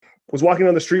was walking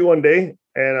down the street one day,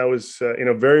 and I was in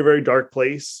a very, very dark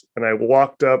place. And I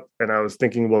walked up and I was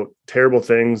thinking about terrible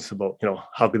things about,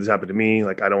 how could this happen to me?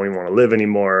 Like, I don't even want to live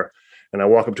anymore. And I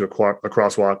walk up to a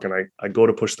crosswalk, and I go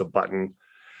to push the button.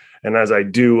 And as I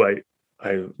do,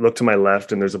 I look to my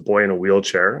left, and there's a boy in a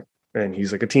wheelchair, and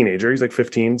he's like a teenager. He's like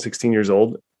 15, 16 years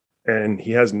old, and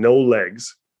he has no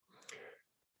legs.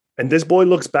 And this boy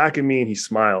looks back at me and he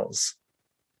smiles.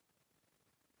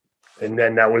 And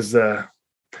then that was the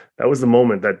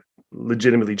moment that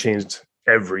legitimately changed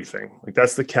everything. Like,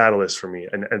 that's the catalyst for me.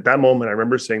 And at that moment, I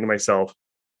remember saying to myself,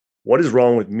 what is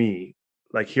wrong with me?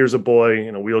 Like, here's a boy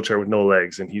in a wheelchair with no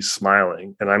legs, and he's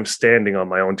smiling, and I'm standing on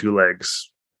my own two legs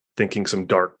thinking some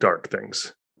dark, dark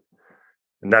things.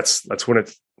 And that's when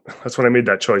I made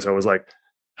that choice. I was like,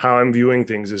 how I'm viewing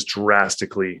things is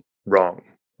drastically wrong.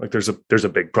 Like, there's a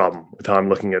big problem with how I'm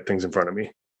looking at things in front of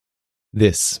me.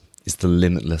 This is the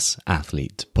Limitless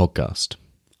Athlete podcast.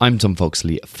 I'm Tom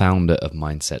Foxley, founder of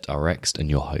Mindset RX and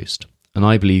your host. And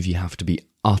I believe you have to be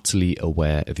utterly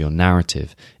aware of your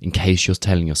narrative in case you're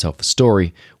telling yourself a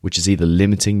story which is either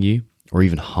limiting you or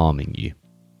even harming you.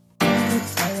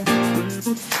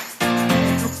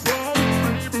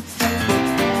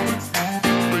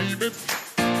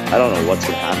 I don't know what's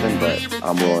going to happen, but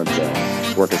I'm willing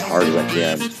to work as hard as I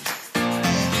can.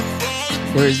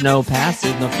 There is no past,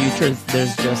 there's no future,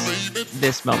 there's just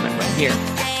this moment right here.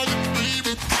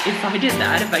 If I did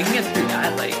that, if I can get through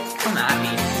that, like, come at me.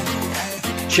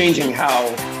 Changing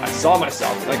how I saw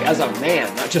myself, like, as a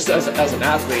man, not just as an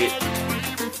athlete.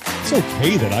 It's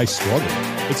okay that I struggle.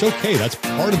 It's okay. That's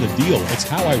part of the deal. It's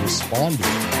how I respond to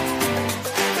it.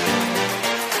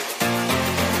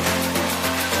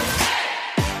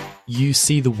 You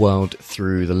see the world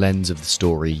through the lens of the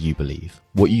story you believe.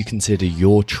 What you consider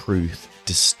your truth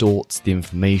distorts the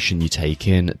information you take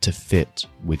in to fit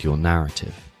with your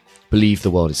narrative. Believe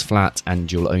the world is flat and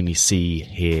you'll only see,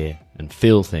 hear, and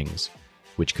feel things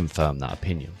which confirm that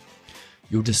opinion.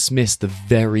 You'll dismiss the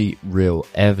very real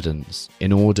evidence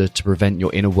in order to prevent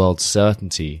your inner world's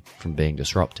certainty from being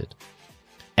disrupted.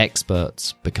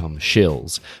 Experts become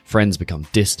shills, friends become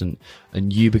distant,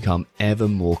 and you become ever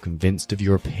more convinced of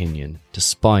your opinion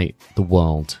despite the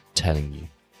world telling you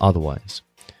otherwise.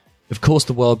 Of course,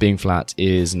 the world being flat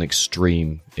is an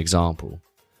extreme example,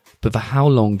 but for how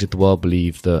long did the world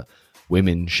believe that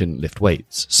women shouldn't lift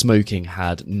weights, smoking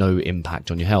had no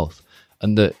impact on your health,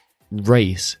 and that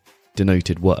race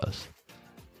denoted worth?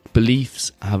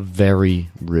 Beliefs have very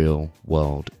real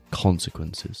world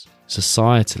consequences,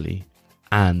 societally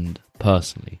and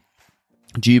personally.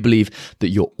 Do you believe that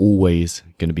you're always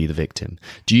going to be the victim?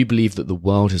 Do you believe that the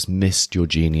world has missed your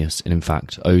genius and in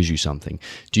fact owes you something?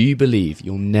 Do you believe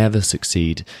you'll never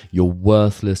succeed, you're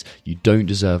worthless, you don't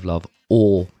deserve love,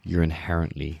 or you're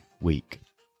inherently weak?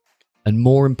 And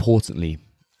more importantly,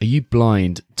 are you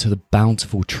blind to the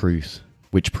bountiful truth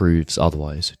which proves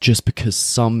otherwise, just because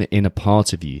some inner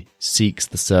part of you seeks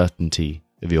the certainty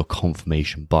of your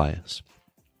confirmation bias?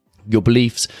 Your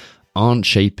beliefs aren't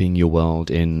shaping your world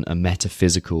in a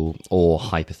metaphysical or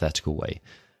hypothetical way.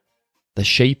 They're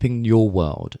shaping your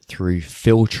world through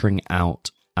filtering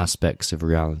out aspects of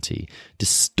reality,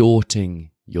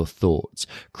 distorting your thoughts,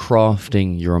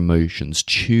 crafting your emotions,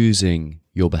 choosing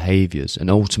your behaviors, and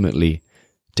ultimately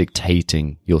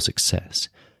dictating your success.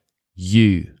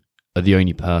 You are the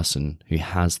only person who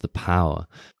has the power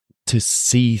to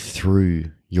see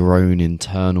through your own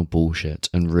internal bullshit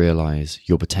and realize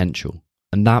your potential.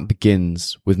 And that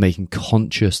begins with making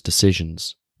conscious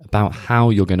decisions about how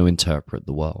you're going to interpret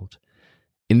the world.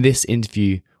 In this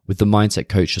interview with the mindset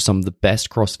coach of some of the best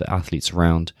CrossFit athletes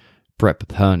around, Brett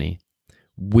Paperny,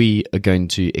 we are going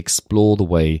to explore the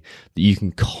way that you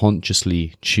can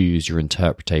consciously choose your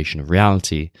interpretation of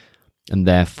reality and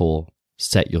therefore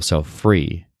set yourself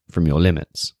free from your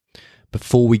limits.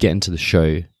 Before we get into the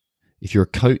show, if you're a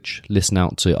coach, listen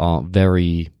out to our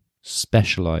very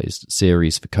specialized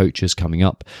series for coaches coming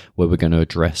up, where we're going to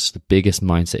address the biggest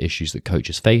mindset issues that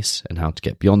coaches face and how to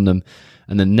get beyond them.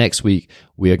 And then next week,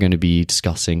 we are going to be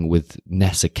discussing with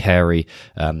Nessa Carey,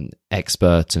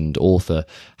 expert and author,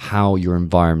 how your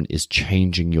environment is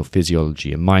changing your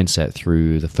physiology and mindset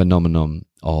through the phenomenon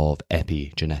of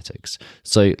epigenetics.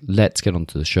 So let's get on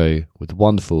to the show with the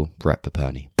wonderful Brett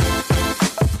Paperny.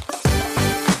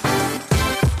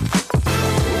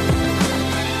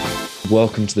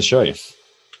 Welcome to the show.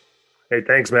 Hey,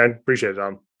 thanks, man. Appreciate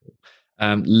it,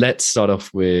 Tom. Let's start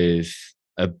off with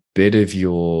a bit of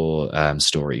your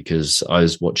story, because I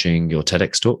was watching your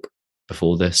TEDx talk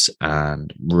before this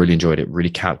and really enjoyed it. Really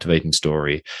captivating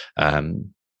story,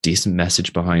 decent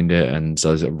message behind it, and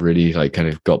so I really kind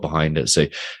of got behind it. So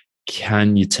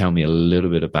Can you tell me a little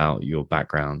bit about your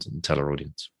background and tell our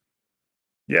audience?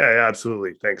 Yeah,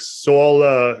 absolutely. Thanks. So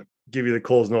I'll give you the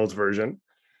Coles Knowles version.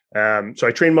 So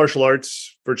I trained martial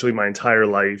arts virtually my entire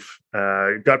life.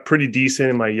 Got pretty decent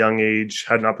in my young age,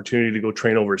 had an opportunity to go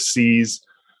train overseas.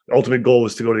 The ultimate goal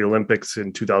was to go to the Olympics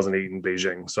in 2008 in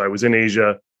Beijing. So I was in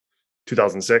Asia,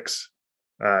 2006,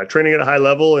 training at a high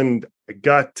level. And I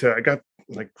got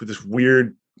like this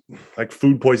weird, like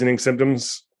food poisoning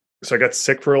symptoms. So I got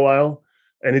sick for a while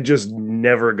and it just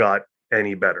never got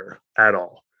any better at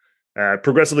all.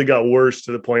 Progressively got worse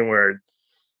to the point where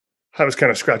I was kind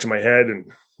of scratching my head,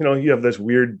 and you have this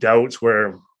weird doubts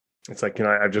where it's like,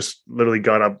 I've just literally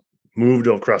got up, moved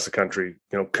across the country,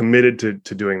 committed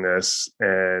to doing this,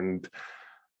 and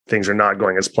things are not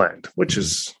going as planned, which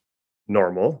is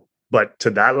normal. But to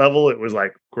that level, it was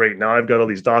like, great. Now I've got all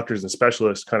these doctors and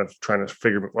specialists kind of trying to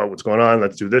figure out what's going on.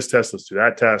 Let's do this test. Let's do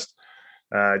that test.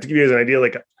 To give you guys an idea,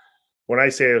 like when I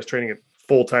say I was training at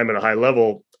full time at a high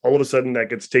level, all of a sudden that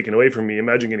gets taken away from me.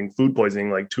 Imagine getting food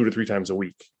poisoning like 2 to 3 times a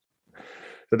week.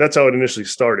 So that's how it initially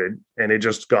started, and it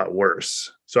just got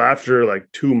worse. So after like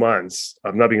 2 months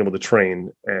of not being able to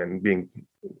train and being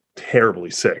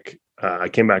terribly sick, I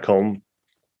came back home,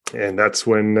 and that's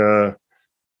when I'm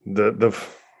not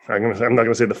going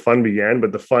to say the fun began,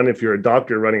 but the fun if you're a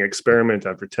doctor running experiment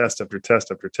after test after test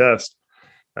after test,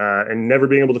 and never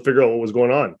being able to figure out what was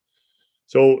going on.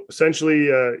 So essentially,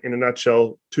 in a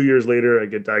nutshell, 2 years later, I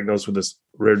get diagnosed with this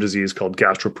rare disease called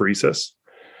gastroparesis,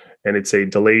 and it's a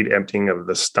delayed emptying of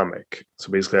the stomach. So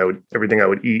basically, everything I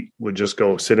would eat would just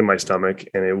go sit in my stomach,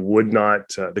 and it would not,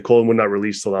 the colon would not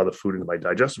release to allow the food into my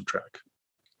digestive tract.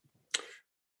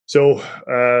 So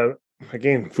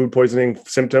again, food poisoning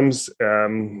symptoms.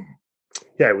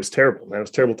 It was terrible, man. It was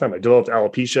a terrible time. I developed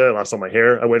alopecia. I lost all my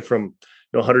hair. I went from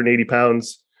 180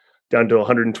 pounds down to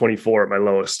 124 at my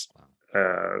lowest.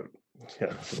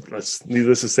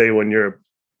 Needless to say, when you're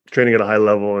training at a high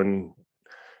level and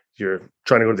you're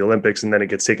trying to go to the Olympics and then it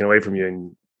gets taken away from you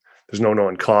and there's no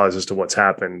known cause as to what's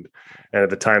happened. And at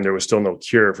the time, there was still no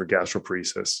cure for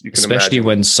gastroparesis. You can especially imagine.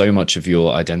 When so much of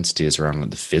your identity is around like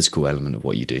the physical element of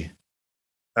what you do.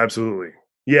 Absolutely.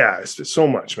 Yeah. It's just so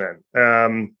much, man.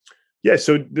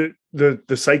 So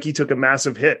the psyche took a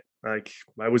massive hit. Like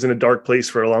I was in a dark place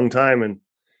for a long time, and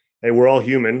hey, we're all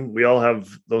human. We all have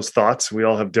those thoughts. We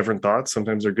all have different thoughts.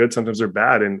 Sometimes they're good, sometimes they're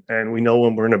bad. And we know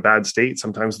when we're in a bad state,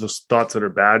 sometimes those thoughts that are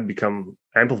bad become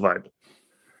amplified.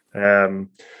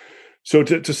 So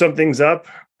to sum things up,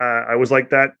 I was like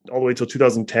that all the way till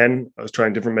 2010. I was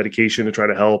trying different medication to try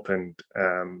to help. And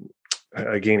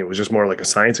again, it was just more like a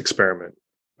science experiment.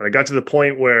 But I got to the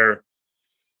point where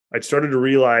I'd started to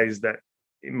realize that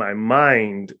in my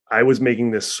mind, I was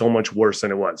making this so much worse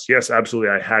than it was. Yes, absolutely.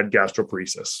 I had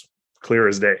gastroparesis, clear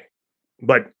as day.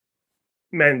 But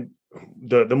man,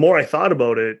 the more I thought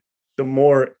about it, the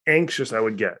more anxious I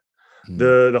would get.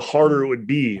 The harder it would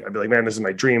be. I'd be like, man, this is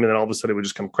my dream. And then all of a sudden it would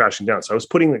just come crashing down. So I was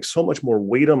putting like so much more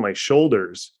weight on my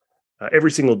shoulders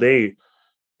every single day.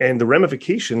 And the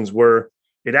ramifications were,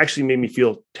 it actually made me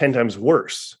feel 10 times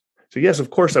worse. So yes,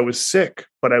 of course I was sick,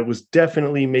 but I was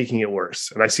definitely making it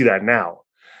worse. And I see that now.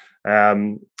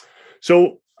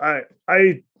 So I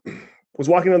was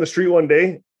walking down the street one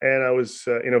day, and I was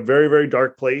in a very, very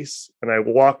dark place. And I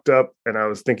walked up and I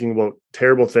was thinking about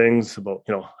terrible things about,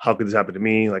 how could this happen to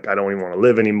me? Like, I don't even want to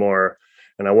live anymore.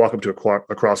 And I walk up to a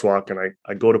crosswalk, and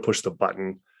I go to push the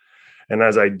button. And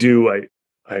as I do,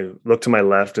 I look to my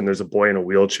left, and there's a boy in a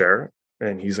wheelchair,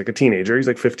 and he's like a teenager. He's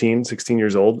like 15, 16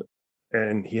 years old,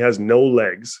 and he has no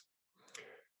legs.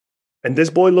 And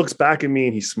this boy looks back at me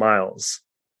and he smiles.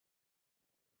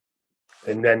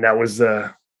 And then that was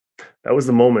the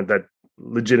moment that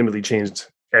legitimately changed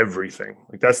everything.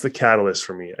 Like, that's the catalyst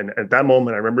for me. And at that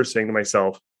moment, I remember saying to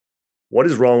myself, what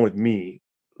is wrong with me?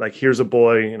 Like, here's a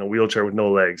boy in a wheelchair with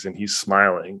no legs, and he's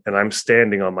smiling, and I'm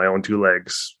standing on my own 2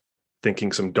 legs,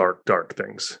 thinking some dark, dark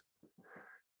things.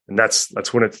 And that's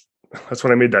when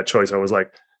I made that choice. I was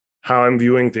like, how I'm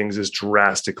viewing things is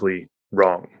drastically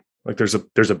wrong. Like, there's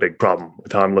a big problem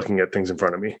with how I'm looking at things in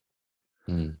front of me.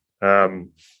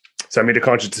 So I made a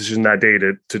conscious decision that day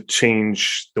to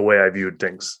change the way I viewed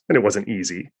things. And it wasn't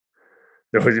easy.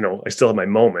 There was, I still had my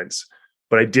moments,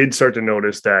 but I did start to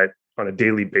notice that on a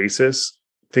daily basis,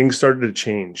 things started to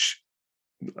change.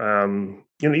 Even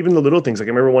the little things. Like, I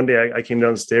remember one day I came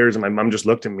downstairs and my mom just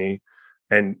looked at me,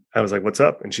 and I was like, what's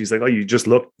up? And she's like, oh, you just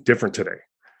look different today.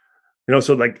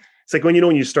 So like, it's like when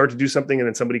you start to do something and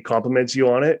then somebody compliments you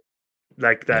on it,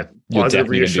 like that You're positive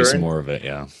definitely gonna do reassurance. some more of it.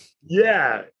 Yeah.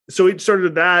 Yeah. so it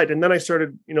started that, and then I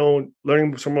started,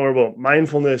 learning some more about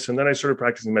mindfulness, and then I started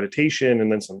practicing meditation,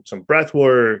 and then some breath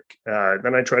work.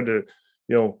 Then I tried to,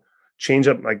 change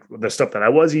up like the stuff that I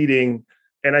was eating,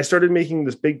 and I started making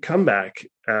this big comeback.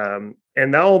 And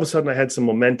now all of a sudden I had some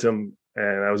momentum,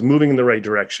 and I was moving in the right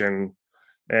direction.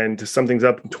 And to sum things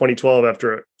up, in 2012,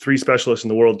 after 3 specialists in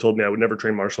the world told me I would never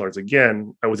train martial arts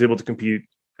again, I was able to compete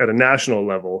at a national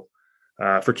level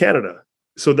for Canada.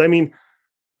 So I mean,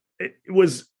 it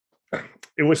was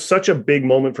such a big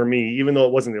moment for me, even though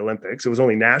it wasn't the Olympics. It was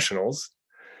only nationals.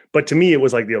 But to me, it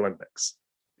was like the Olympics.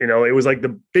 It was like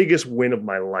the biggest win of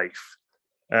my life.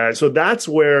 So that's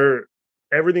where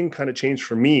everything kind of changed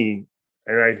for me.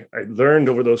 And I learned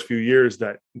over those few years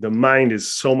that the mind is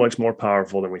so much more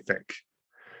powerful than we think.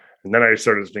 And then I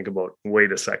started to think about,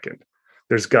 wait a second,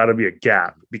 there's got to be a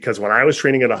gap. Because when I was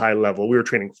training at a high level, we were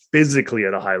training physically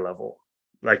at a high level.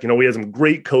 Like, we had some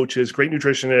great coaches, great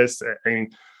nutritionists. I mean,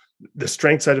 the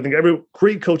strength side of things,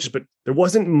 great coaches, but there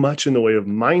wasn't much in the way of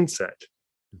mindset.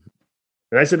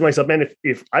 And I said to myself, man,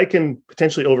 if I can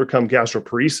potentially overcome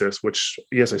gastroparesis, which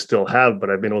yes, I still have,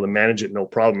 but I've been able to manage it no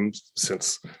problems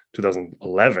since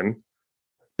 2011,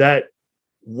 that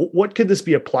what could this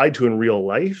be applied to in real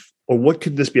life? Or what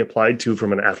could this be applied to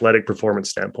from an athletic performance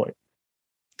standpoint?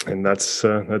 And that's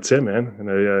it, man. And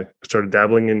I started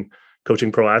dabbling in coaching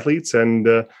pro athletes, and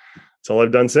it's all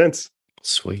I've done since.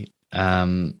 Sweet. I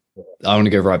want to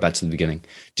go right back to the beginning.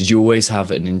 Did you always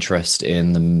have an interest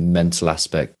in the mental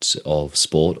aspect of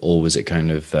sport, or was it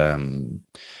kind of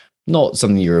not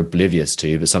something you're oblivious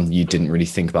to, but something you didn't really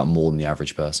think about more than the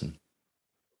average person?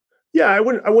 Yeah, I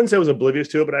wouldn't say I was oblivious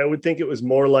to it, but I would think it was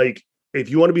more like, if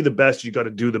you want to be the best, you got to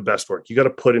do the best work. You got to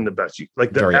put in the best.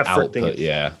 Like the very effort output, thing.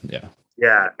 Yeah.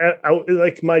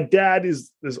 Like my dad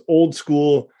is this old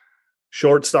school,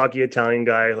 short, stocky Italian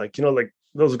guy. Like, like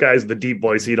those guys, the deep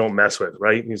voice, you don't mess with,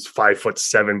 right? He's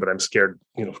 5'7", but I'm scared,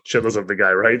 shitless of the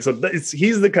guy, right? So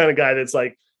he's the kind of guy that's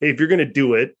like, hey, if you're going to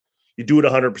do it, you do it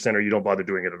 100% or you don't bother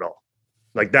doing it at all.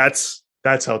 Like that's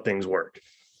how things work.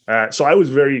 So I was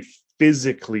very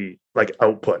physically like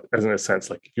output, as in a sense,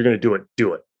 like if you're going to do it,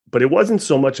 do it. But it wasn't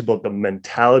so much about the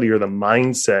mentality or the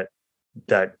mindset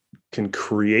that can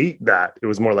create that. It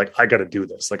was more like, I got to do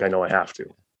this. Like, I know I have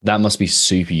to. That must be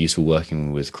super useful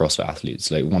working with CrossFit athletes.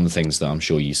 Like, one of the things that I'm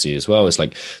sure you see as well is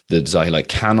like the desire, like,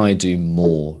 can I do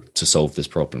more to solve this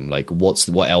problem? Like, what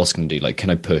else can I do? Like, can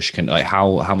I push?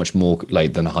 How much more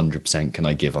like than 100% can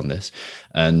I give on this?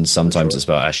 And sometimes it's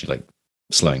about actually like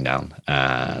slowing down,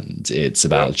 and it's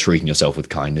about treating yourself with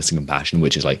kindness and compassion,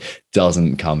 which is like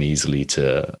doesn't come easily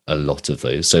to a lot of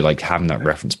those. So like having that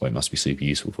reference point must be super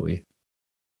useful for you.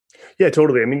 Yeah,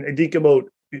 totally. I mean,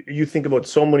 you think about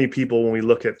so many people when we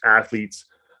look at athletes,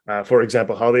 for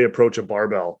example, how they approach a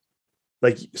barbell.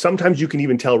 Like sometimes you can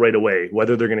even tell right away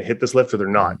whether they're going to hit this lift or they're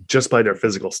not, just by their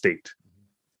physical state,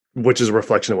 which is a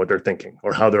reflection of what they're thinking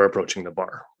or how they're approaching the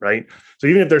bar, right? So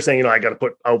even if they're saying, I got to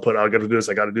put output, I got to do this,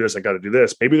 I got to do this, I got to do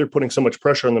this, maybe they're putting so much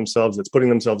pressure on themselves that's putting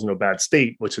themselves in a bad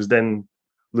state, which is then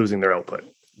losing their output.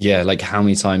 Yeah, like how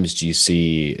many times do you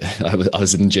see, I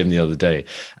was in the gym the other day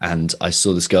and I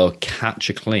saw this girl catch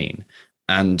a clean,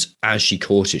 and as she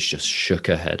caught it, she just shook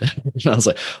her head. And I was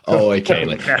like, oh, okay,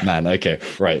 like, man, okay,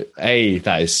 right.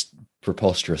 That is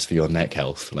preposterous for your neck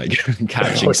health, like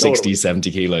catching 60,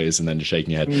 70 kilos and then just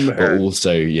shaking your head. But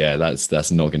also, yeah,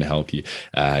 that's not going to help you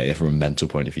from a mental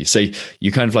point of view. So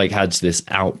you kind of like had this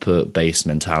output based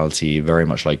mentality, very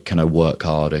much like, can I work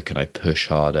harder? Can I push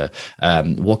harder?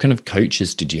 What kind of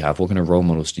coaches did you have? What kind of role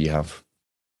models do you have?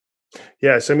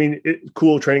 Yes, I mean,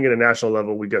 cool. Training at a national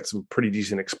level, we got some pretty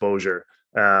decent exposure.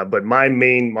 But my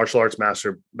main martial arts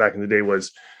master back in the day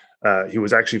was, he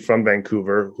was actually from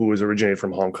Vancouver, who was originated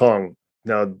from Hong Kong.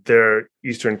 Now, their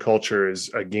Eastern culture is,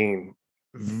 again,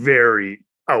 very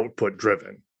output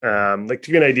driven. Like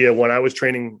to give you an idea, when I was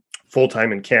training full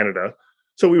time in Canada,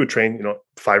 so we would train,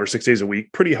 5 or 6 days a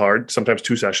week, pretty hard, sometimes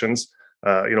 2 sessions,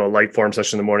 a light form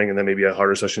session in the morning and then maybe a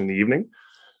harder session in the evening.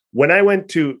 When I went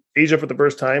to Asia for the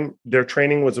first time, their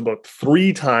training was about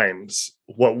 3 times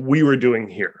what we were doing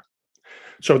here.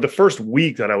 So the first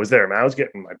week that I was there, man, I was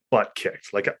getting my butt kicked.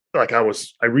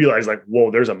 I realized like, whoa,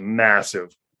 there's a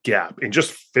massive gap in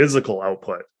just physical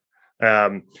output.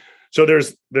 So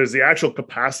there's the actual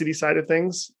capacity side of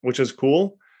things, which is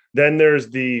cool. Then there's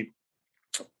the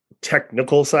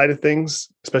technical side of things,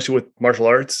 especially with martial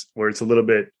arts, where it's a little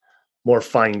bit more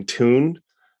fine-tuned.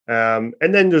 And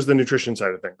then there's the nutrition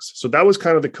side of things. So that was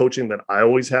kind of the coaching that I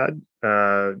always had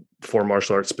for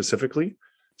martial arts specifically.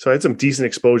 So I had some decent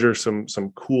exposure, some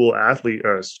cool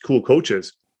cool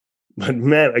coaches, but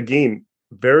man, again,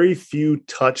 very few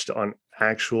touched on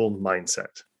actual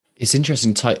mindset. It's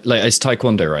interesting. Like it's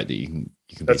Taekwondo, right? That you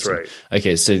can That's beat right.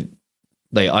 Okay, so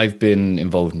like I've been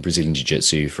involved in Brazilian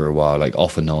Jiu-Jitsu for a while, like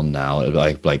off and on now.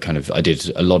 Like kind of I did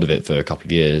a lot of it for a couple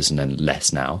of years and then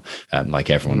less now. Like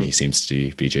everyone who seems to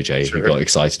do BJJ, who Sure. got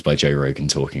excited by Joe Rogan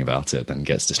talking about it, then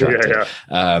gets distracted.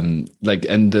 Yeah. Like,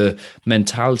 and the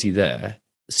mentality there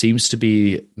seems to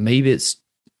be maybe it's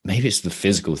the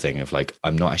physical thing of like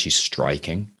I'm not actually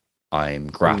striking, I'm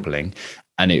grappling,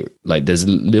 and it like there's a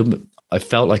little bit. I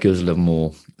felt like it was a little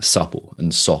more supple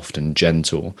and soft and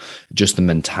gentle. Just the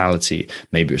mentality,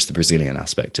 maybe it's the Brazilian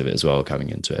aspect of it as well coming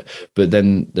into it. But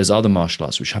then there's other martial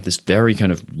arts which have this very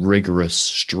kind of rigorous,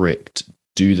 strict,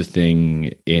 do the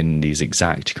thing in these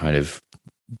exact kind of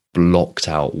blocked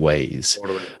out ways.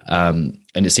 Totally.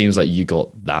 And it seems like you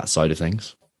got that side of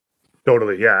things.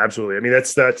 Totally. Yeah, absolutely. I mean,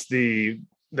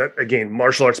 that again,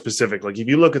 martial arts specific. Like if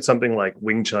you look at something like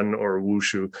Wing Chun or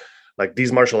Wushu, like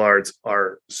these martial arts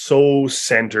are so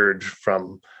centered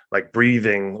from like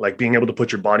breathing, like being able to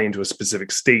put your body into a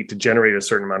specific state to generate a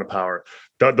certain amount of power.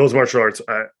 Those martial arts,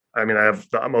 I mean, I have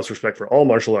the utmost respect for all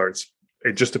martial arts.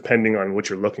 It just depending on what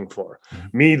you're looking for.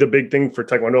 Me, the big thing for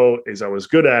Taekwondo is I was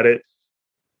good at it.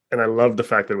 And I loved the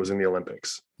fact that it was in the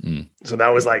Olympics. So that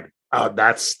was like, oh,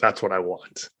 that's what I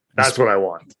want. That's what I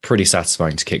want. Pretty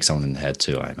satisfying to kick someone in the head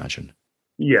too, I imagine.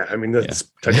 Yeah, I mean,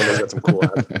 Taekwondo's got some cool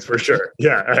aspects for sure.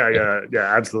 Yeah,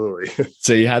 absolutely.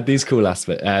 So you had these cool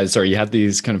aspects. You had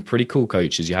these kind of pretty cool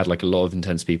coaches. You had like a lot of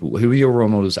intense people. Who were your role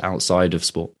models outside of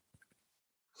sport?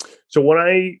 So when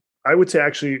I would say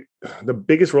actually the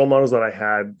biggest role models that I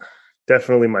had,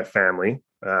 definitely my family.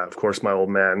 Of course, my old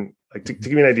man. Like to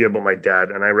give you an idea about my dad,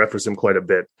 and I reference him quite a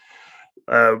bit.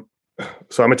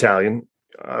 So I'm Italian.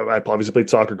 I obviously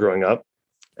played soccer growing up,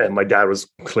 and my dad was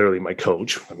clearly my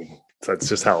coach. I mean, that's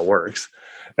just how it works.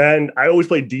 And I always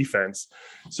played defense.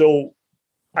 So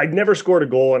I'd never scored a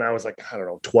goal, and I was like, I don't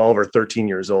know, 12 or 13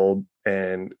 years old.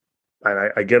 And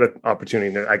I get an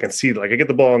opportunity that I can see, like I get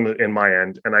the ball in my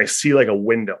end, and I see like a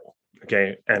window.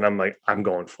 Okay. And I'm like, I'm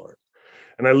going for it.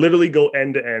 And I literally go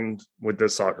end to end with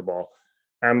this soccer ball.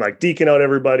 I'm like deking out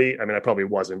everybody. I mean, I probably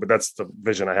wasn't, but that's the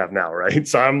vision I have now, right?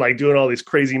 So I'm like doing all these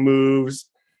crazy moves,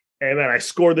 and then I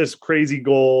score this crazy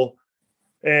goal,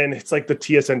 and it's like the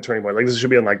TSN turning point. Like this should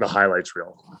be on like the highlights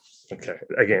reel. Okay,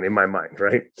 again, in my mind,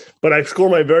 right? But I score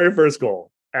my very first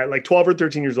goal at like 12 or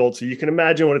 13 years old, so you can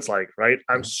imagine what it's like, right?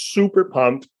 I'm super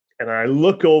pumped, and I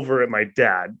look over at my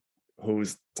dad,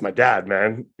 it's my dad,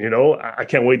 man. You know, I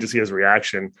can't wait to see his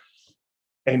reaction,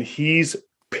 and he's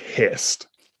pissed.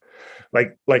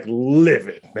 Like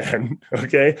livid, man.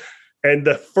 Okay. And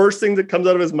the first thing that comes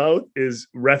out of his mouth is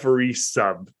referee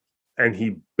sub, and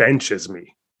he benches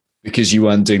me. Because you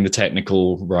weren't doing the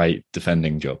technical right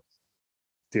defending job.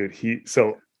 Dude,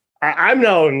 I'm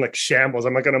now in like shambles.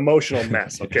 I'm like an emotional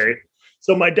mess. Okay.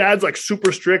 So my dad's like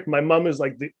super strict. My mom is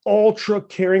like the ultra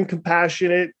caring,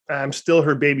 compassionate. I'm still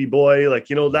her baby boy. Like,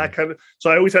 you know, that kind of, so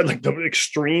I always had like the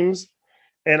extremes,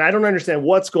 and I don't understand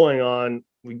what's going on.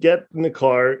 We get in the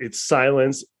car, it's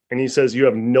silence, and he says, "You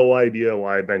have no idea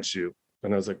why I benched you."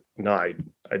 And I was like, "No, I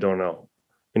don't know."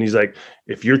 And he's like,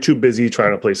 "If you're too busy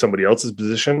trying to play somebody else's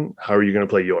position, how are you going to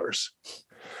play yours?"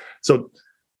 So,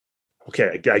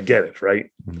 okay, I get it, right?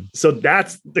 Mm-hmm. So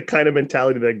that's the kind of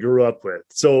mentality that I grew up with.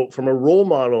 So from a role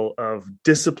model of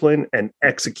discipline and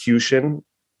execution,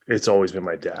 it's always been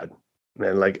my dad,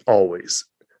 and like always,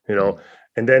 you know.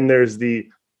 And then there's the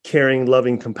caring,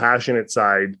 loving, compassionate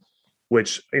side,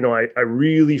 which, you know, I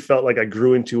really felt like I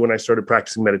grew into when I started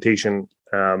practicing meditation.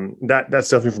 That's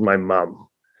definitely from my mom.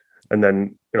 And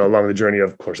then, you know, along the journey,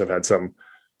 of course, I've had some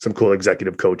cool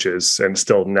executive coaches, and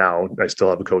still now I still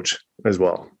have a coach as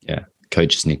well. Yeah.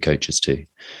 Coaches need coaches too.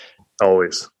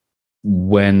 Always.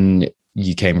 When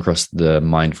you came across the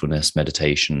mindfulness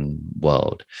meditation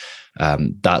world,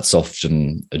 that's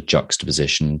often a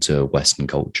juxtaposition to Western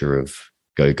culture of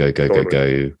go,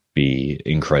 be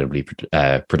incredibly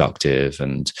productive,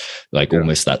 and like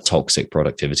almost that toxic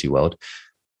productivity world.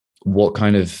 What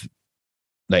kind of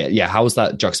how was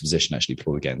that juxtaposition actually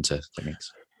before we get into things?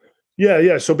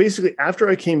 Yeah. So basically, after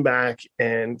I came back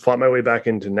and fought my way back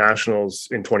into nationals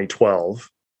in 2012,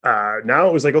 now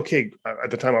it was like, okay, at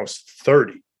the time I was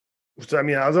 30. So, I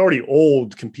mean, I was already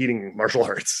old competing in martial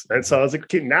arts. And so I was like,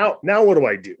 okay, now what do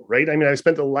I do? Right. I mean, I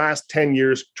spent the last 10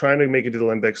 years trying to make it to the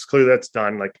Olympics. Clearly that's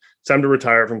done. Like, it's time to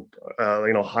retire from,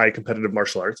 high competitive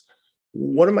martial arts.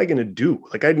 What am I going to do?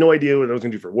 Like, I had no idea what I was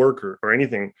going to do for work or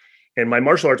anything. And my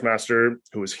martial arts master,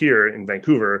 who was here in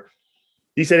Vancouver,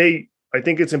 he said, "Hey, I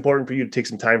think it's important for you to take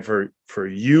some time for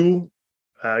you,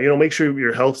 make sure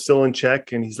your health's still in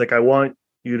check." And he's like, "I want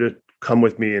you to come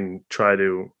with me and try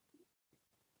to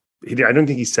I don't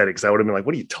think he said it, because I would have been like,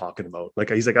 what are you talking about? Like,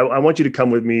 he's like, I want you to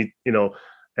come with me,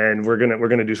 and we're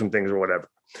gonna do some things or whatever.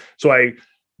 So I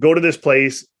go to this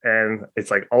place, and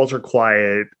it's like ultra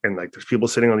quiet, and like there's people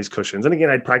sitting on these cushions. And again,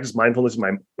 I'd practiced mindfulness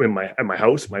at my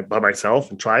house, by myself,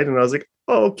 and tried, and I was like,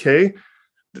 oh, okay,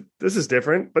 this is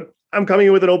different, but I'm coming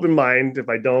in with an open mind. If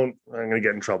I don't, I'm gonna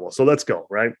get in trouble. So let's go,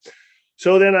 right?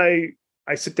 So then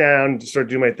I sit down to start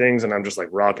doing my things, and I'm just like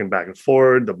rocking back and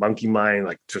forward, the monkey mind,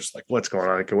 like just like, what's going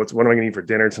on? Like, what am I gonna eat for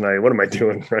dinner tonight? What am I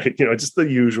doing? Right? Just the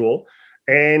usual.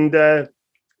 And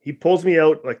he pulls me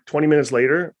out like 20 minutes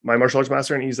later, my martial arts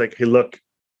master, and he's like, hey, look,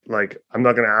 like, I'm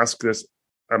not gonna ask this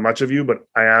much of you, but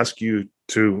I ask you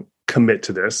to commit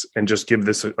to this and just give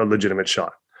this a legitimate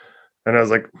shot. And I was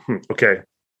like, okay,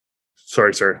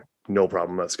 sorry, sir, no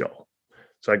problem, let's go.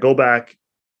 So I go back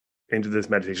into this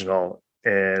meditation hall,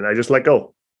 and I just let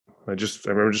go. I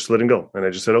remember just letting go. And I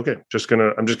just said, okay, I'm just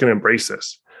gonna embrace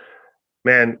this.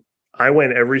 Man, I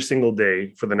went every single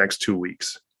day for the next 2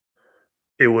 weeks.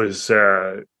 It was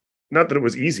not that it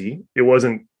was easy. It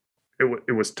wasn't,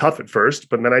 it was tough at first,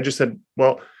 but then I just said,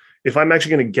 well, if I'm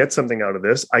actually going to get something out of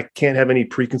this, I can't have any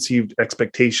preconceived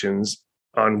expectations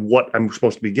on what I'm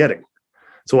supposed to be getting.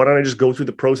 So why don't I just go through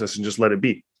the process and just let it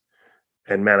be?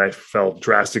 And man, I fell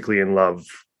drastically in love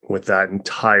with that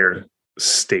entire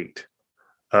state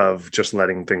of just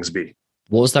letting things be.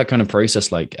 What was that kind of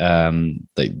process like?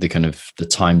 The kind of the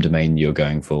time domain you're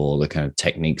going for, the kind of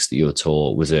techniques that you were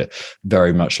taught, was it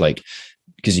very much like,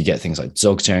 because you get things like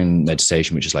Dzogchen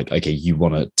meditation, which is like, okay, you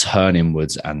want to turn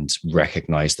inwards and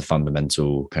recognize the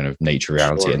fundamental kind of nature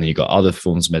reality. Sure. And then you've got other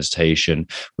forms of meditation,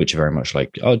 which are very much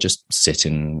like, oh, just sit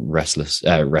in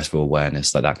restful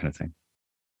awareness, like that kind of thing.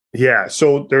 Yeah.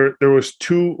 So there's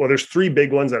three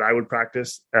big ones that I would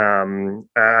practice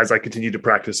as I continue to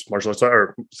practice martial arts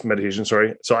or meditation.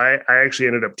 Sorry. So I actually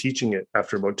ended up teaching it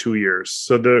after about 2 years.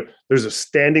 So there's a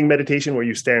standing meditation where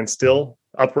you stand still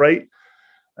upright.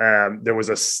 There was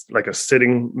a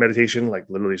sitting meditation, like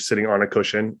literally sitting on a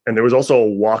cushion. And there was also a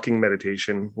walking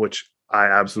meditation, which I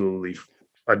absolutely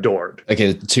adored.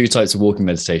 Okay, the two types of walking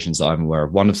meditations that I'm aware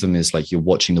of. One of them is like you're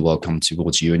watching the world come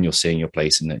towards you and you're seeing your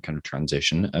place in that kind of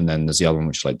transition. And then there's the other one,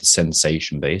 which is like the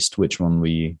sensation based. Which one were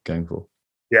you going for?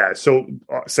 Yeah, so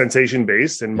sensation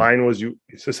based, and mine was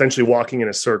it's essentially walking in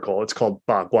a circle. It's called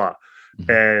Bagua.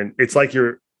 And it's like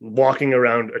you're walking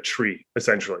around a tree,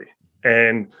 essentially.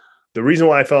 And the reason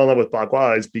why I fell in love with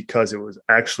Bagua is because it was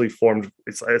actually formed.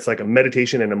 It's like a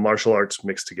meditation and a martial arts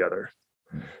mixed together.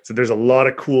 So there's a lot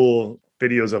of cool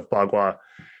videos of Bagua.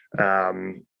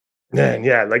 Man,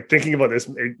 yeah, like thinking about this,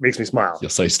 it makes me smile. You're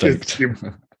so stoked.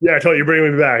 Yeah, I told you, you're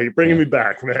bringing me back. You're bringing me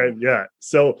back, man. Yeah.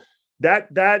 So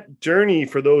that journey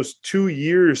for those 2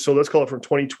 years, so let's call it from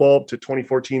 2012 to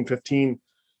 2014, 15,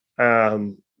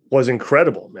 was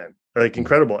incredible, man. Like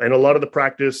incredible. And a lot of the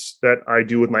practice that I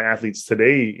do with my athletes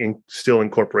today still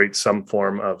incorporates some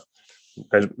form of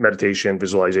meditation,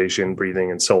 visualization,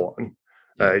 breathing, and so on.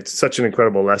 It's such an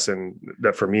incredible lesson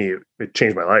that for me, it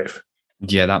changed my life.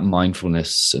 Yeah, that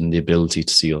mindfulness and the ability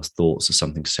to see your thoughts as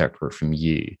something separate from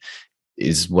you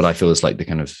is what I feel is like the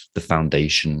kind of the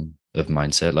foundation of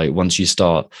mindset. Like once you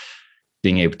start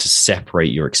being able to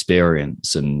separate your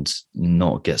experience and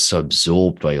not get so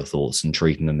absorbed by your thoughts and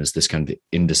treating them as this kind of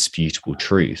indisputable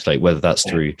truth, like whether that's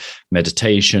through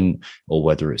meditation or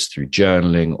whether it's through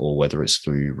journaling or whether it's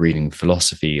through reading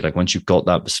philosophy, like once you've got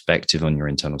that perspective on your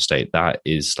internal state, that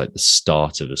is like the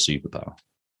start of a superpower.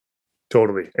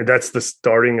 Totally. And that's the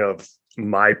starting of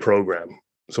my program.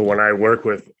 So when I work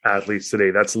with athletes today,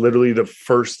 that's literally the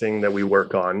first thing that we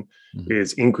work on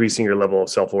is increasing your level of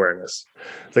self-awareness.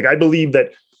 Like I believe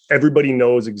that everybody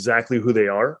knows exactly who they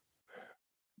are,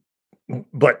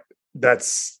 but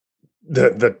that's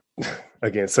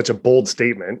again, such a bold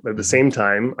statement. But at the same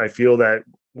time, I feel that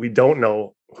we don't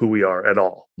know who we are at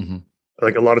all.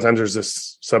 Like a lot of times there's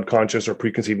this subconscious or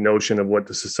preconceived notion of what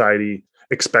the society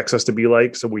expects us to be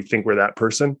like. So we think we're that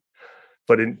person,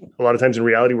 but a lot of times in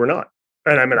reality, we're not.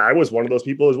 And I mean, I was one of those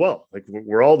people as well. Like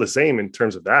we're all the same in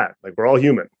terms of that. Like we're all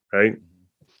human, right?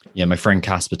 Yeah, my friend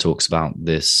Casper talks about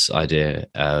this idea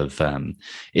of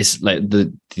it's like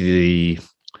the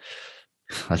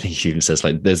I think he even says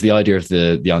like there's the idea of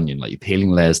the onion, like you're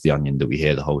peeling layers of the onion that we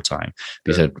hear the whole time.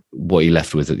 He said, what are you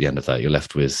left with at the end of that? You're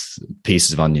left with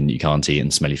pieces of onion that you can't eat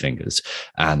and smelly fingers.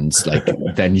 And like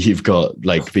then you've got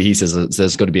like, but he says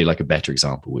there's got to be like a better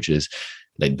example, which is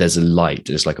like there's a light,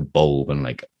 there's like a bulb, and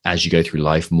like as you go through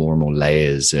life, more and more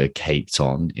layers are caked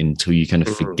on until you kind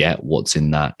of forget what's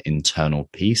in that internal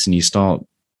piece, and you start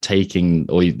taking,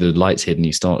 or the light's hidden,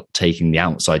 you start taking the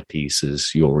outside piece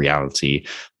as your reality,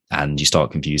 and you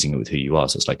start confusing it with who you are.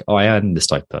 So it's like, oh, I am this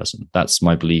type of person. That's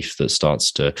my belief that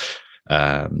starts to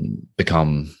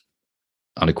become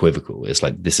unequivocal. It's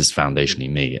like, this is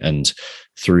foundationally me. And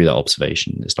through that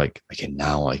observation, it's like, okay,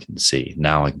 now I can see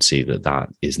that that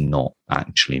is not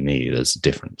actually me. There's a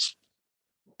difference.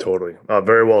 Totally.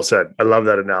 Very well said. I love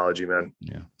that analogy, man.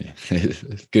 Yeah.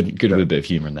 Good with a bit of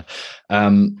humor in there.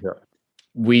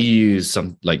 We use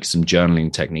some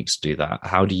journaling techniques to do that.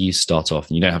 How do you start off?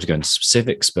 And you don't have to go into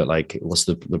specifics, but like, what's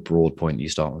the broad point that you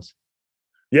start with?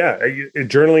 Yeah,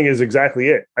 journaling is exactly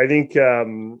it. I think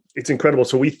it's incredible.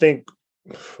 So we think,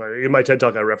 in my TED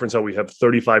Talk, I reference how we have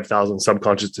 35,000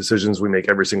 subconscious decisions we make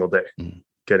every single day.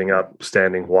 Getting up,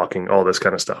 standing, walking, all this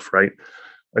kind of stuff, right?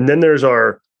 And then there's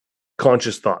our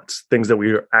conscious thoughts, things that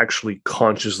we are actually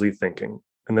consciously thinking.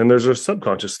 And then there's our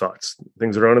subconscious thoughts,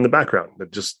 things that are on in the background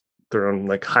that just, they're on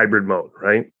like hybrid mode,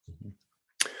 right?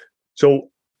 So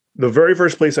the very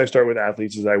first place I start with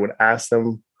athletes is I would ask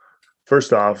them,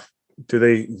 first off, do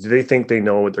they think they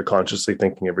know what they're consciously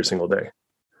thinking every single day?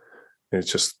 And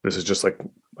this is just like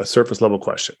a surface level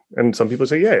question. And some people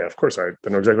say, yeah, of course, I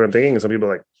know exactly what I'm thinking. And some people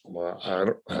are like, well,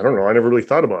 I don't know. I never really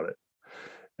thought about it.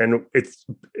 And it's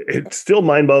still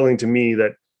mind boggling to me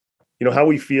that, how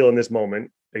we feel in this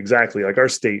moment, exactly like our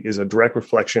state is a direct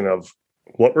reflection of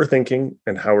what we're thinking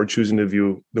and how we're choosing to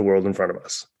view the world in front of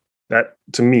us. That,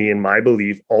 to me, in my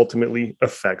belief, ultimately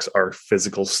affects our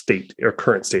physical state, our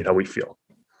current state, how we feel.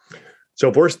 So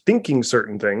if we're thinking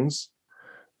certain things,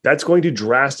 that's going to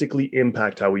drastically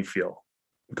impact how we feel,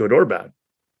 good or bad.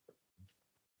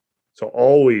 So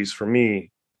always, for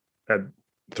me,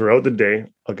 throughout the day,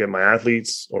 I'll get my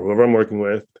athletes or whoever I'm working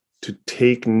with to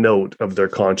take note of their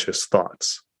conscious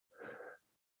thoughts.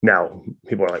 Now,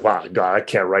 people are like, wow, God, I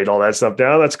can't write all that stuff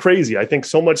down. That's crazy. I think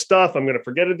so much stuff. I'm going to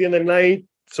forget at the end of the night.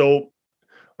 So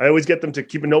I always get them to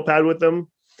keep a notepad with them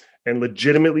and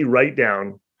legitimately write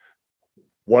down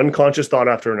one conscious thought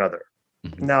after another.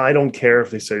 Now, I don't care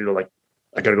if they say, like,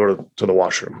 I got to go to the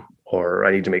washroom or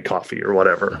I need to make coffee or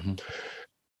whatever.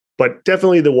 But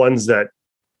definitely the ones that,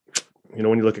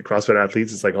 when you look at CrossFit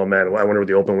athletes, it's like, oh man, I wonder what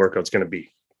the open workout's going to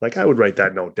be. Like, I would write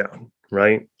that note down,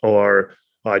 right? Or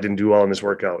I didn't do well in this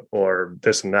workout, or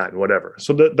this and that and whatever.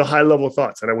 So the high level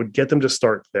thoughts, and I would get them to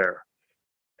start there.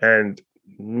 And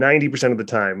 90% of the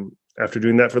time, after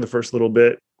doing that for the first little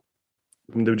bit,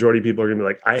 the majority of people are going to be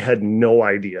like, I had no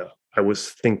idea I was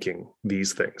thinking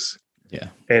these things. Yeah.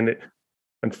 And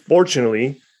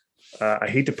unfortunately, I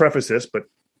hate to preface this, but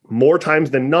more times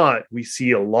than not, we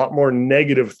see a lot more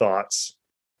negative thoughts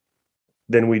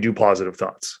than we do positive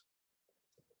thoughts.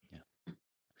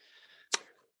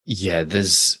 Yeah,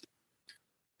 it's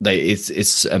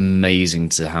amazing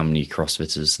to how many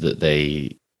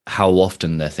CrossFitters how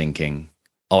often they're thinking,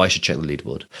 oh, I should check the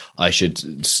leaderboard. I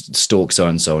should stalk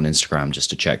so-and-so on Instagram just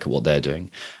to check what they're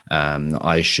doing.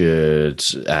 I should,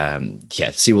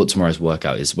 see what tomorrow's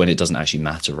workout is, when it doesn't actually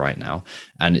matter right now.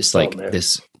 And it's like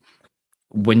this,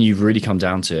 when you really come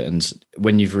down to it, and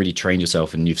when you've really trained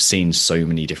yourself and you've seen so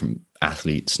many different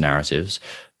athletes' narratives,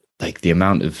 like the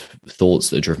amount of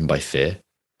thoughts that are driven by fear,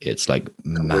 it's like,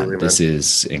 man, this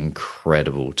is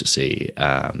incredible to see.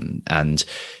 And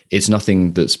it's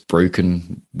nothing that's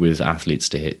broken with athletes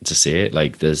to see it.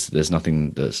 Like there's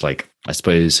nothing that's, like, I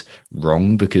suppose,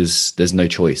 wrong, because there's no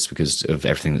choice because of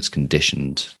everything that's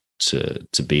conditioned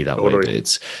to be that way.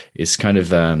 But it's kind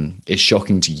of it's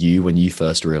shocking to you when you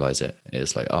first realize it.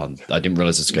 It's like, oh, I didn't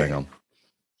realize this was going on.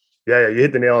 Yeah, you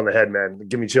hit the nail on the head, man.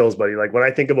 Give me chills, buddy. Like, when I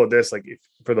think about this, like,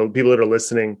 for the people that are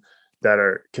listening that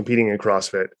are competing in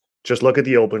CrossFit, just look at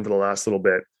the open for the last little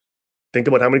bit. Think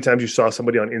about how many times you saw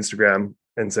somebody on Instagram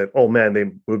and said, oh man, they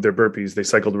moved their burpees, they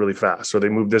cycled really fast, or they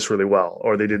moved this really well,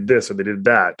 or they did this, or they did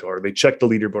that, or they checked the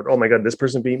leaderboard. Oh my God, this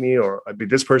person beat me, or I beat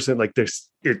this person. Like,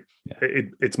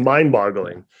 it's mind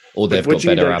boggling. Or they've got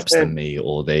better abs than me,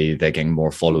 or they're getting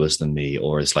more followers than me,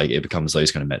 or it's like, it becomes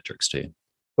those kind of metrics too.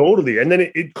 Totally. And then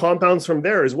it compounds from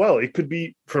there as well. It could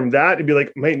be from that, it'd be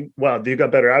like, man, wow, they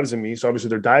got better abs than me, so obviously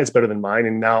their diet's better than mine,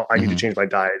 and now I need to change my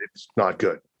diet. It's not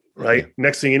good. Right. Yeah.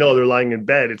 Next thing you know, they're lying in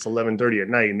bed. It's 11:30 at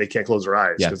night and they can't close their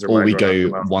eyes. Yeah. Or we go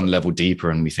one level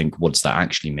deeper and we think, what does that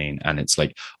actually mean? And it's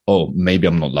like, oh, maybe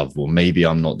I'm not lovable. Maybe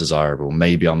I'm not desirable.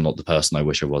 Maybe I'm not the person I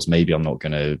wish I was. Maybe I'm not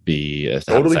going to be a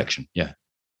affection. Yeah.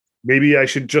 Maybe I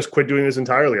should just quit doing this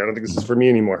entirely. I don't think this is for me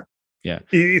anymore. Yeah.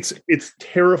 It's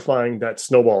terrifying, that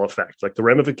snowball effect. Like, the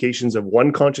ramifications of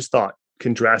one conscious thought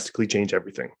can drastically change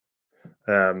everything.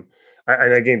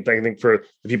 And again, I think for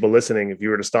the people listening, if you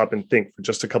were to stop and think for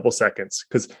just a couple seconds,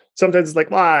 because sometimes it's like,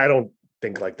 well, I don't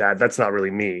think like that. That's not really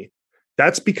me.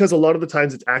 That's because a lot of the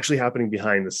times it's actually happening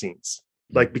behind the scenes.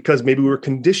 Like, because maybe we were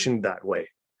conditioned that way.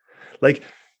 Like,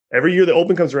 Every year the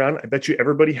Open comes around, I bet you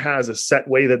everybody has a set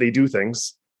way that they do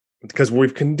things because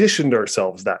we've conditioned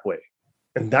ourselves that way.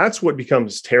 And that's what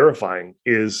becomes terrifying,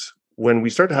 is when we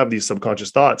start to have these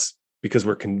subconscious thoughts because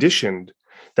we're conditioned,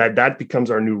 that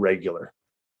becomes our new regular,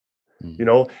 you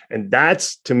know? And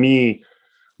that's, to me,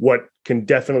 what can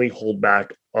definitely hold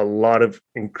back a lot of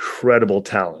incredible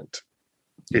talent,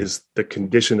 is the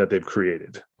condition that they've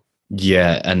created.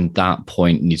 Yeah. And that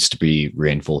point needs to be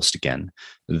reinforced again,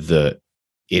 that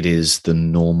it is the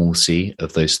normalcy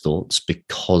of those thoughts,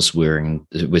 because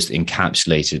it was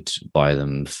encapsulated by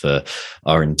them for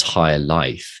our entire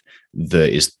life,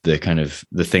 that is the kind of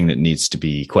the thing that needs to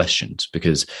be questioned.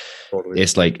 Because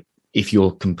it's like, if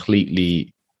you're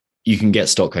completely, you can get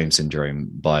Stockholm syndrome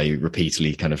by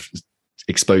repeatedly kind of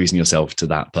exposing yourself to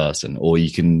that person, or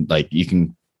you can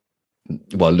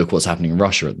well, look what's happening in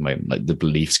Russia at the moment, like the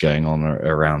beliefs going on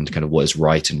around kind of what is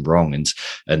right and wrong, and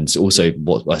also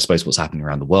what I suppose what's happening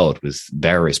around the world with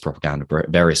various propaganda,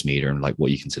 various media, and like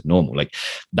what you consider normal, like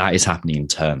that is happening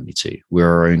internally too. We're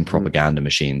our own propaganda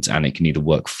machines, and it can either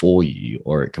work for you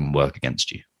or it can work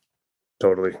against you.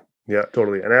 Totally. Yeah,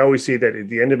 totally. And I always say that at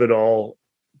the end of it all,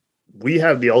 we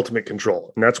have the ultimate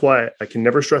control. And that's why I can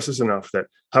never stress this enough, that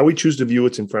how we choose to view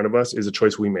what's in front of us is a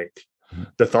choice we make.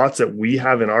 The thoughts that we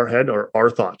have in our head are our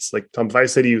thoughts. Like, Tom, if I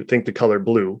say to you, think the color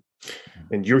blue,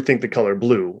 and you think the color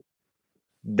blue,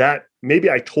 that maybe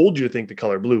I told you to think the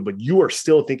color blue, but you are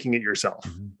still thinking it yourself.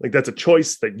 Like, that's a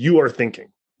choice that you are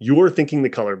thinking. You are thinking the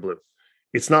color blue.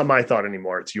 It's not my thought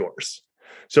anymore. It's yours.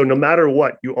 So no matter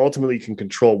what, you ultimately can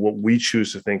control what we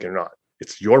choose to think or not.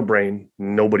 It's your brain,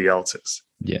 nobody else's.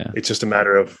 Yeah. It's just a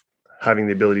matter of having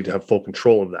the ability to have full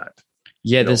control of that.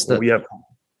 Yeah. There's that.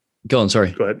 Go on.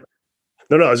 Sorry. Go ahead.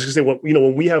 No, I was just going to say,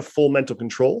 when we have full mental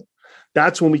control,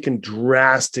 that's when we can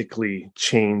drastically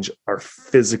change our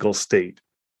physical state,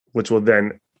 which will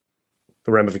then,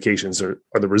 the ramifications are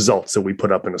the results that we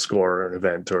put up in a score or an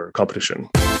event or a competition.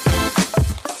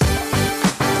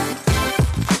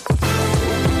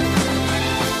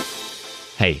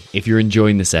 Hey, if you're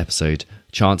enjoying this episode,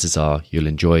 chances are you'll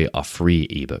enjoy our free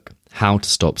ebook, How to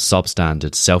Stop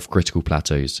Substandard Self-Critical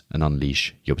Plateaus and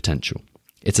Unleash Your Potential.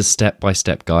 It's a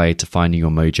step-by-step guide to finding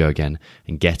your mojo again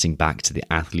and getting back to the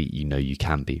athlete you know you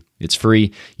can be. It's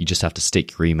free. You just have to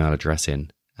stick your email address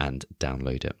in and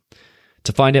download it.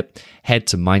 To find it, head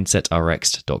to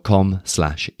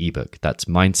mindsetrx.com/ebook. That's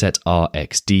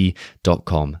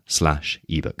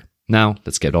mindsetrxd.com/ebook. Now,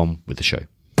 let's get on with the show.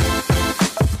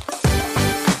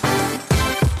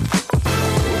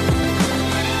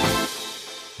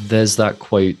 There's that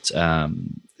quote,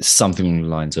 something along the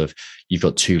lines of, you've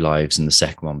got two lives and the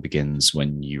second one begins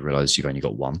when you realize you've only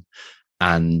got one.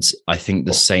 And I think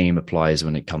the same applies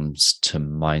when it comes to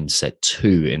mindset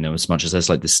too, in as much as there's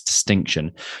like this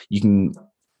distinction.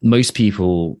 Most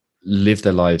people live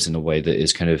their lives in a way that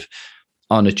is kind of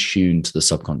unattuned to the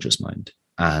subconscious mind,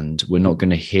 and we're not going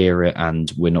to hear it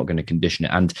and we're not going to condition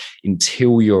it. And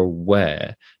until you're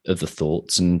aware of the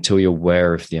thoughts, and until you're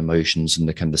aware of the emotions and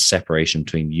the kind of separation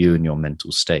between you and your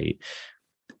mental state,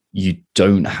 you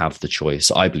don't have the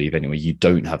choice. I believe anyway, you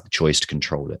don't have the choice to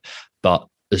control it. But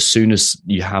as soon as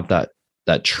you have that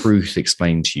truth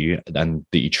explained to you, and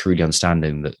that you truly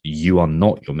understanding that you are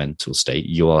not your mental state,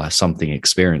 you are something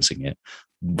experiencing it,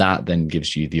 that then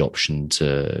gives you the option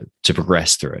to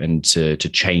progress through it and to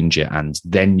change it. And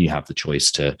then you have the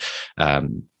choice to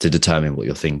determine what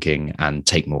you're thinking and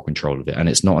take more control of it. And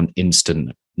it's not an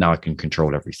instant, now I can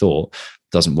control every thought.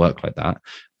 It doesn't work like that.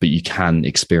 But you can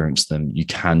experience them. You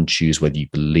can choose whether you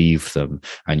believe them,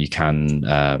 and you can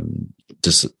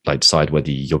just like decide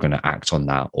whether you're going to act on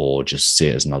that or just see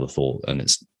it as another thought, and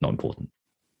it's not important.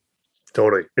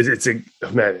 Totally. It's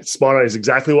spot on. It's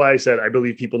exactly why I said I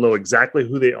believe people know exactly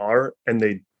who they are, and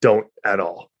they don't at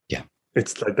all. Yeah.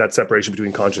 It's like that separation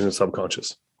between conscious and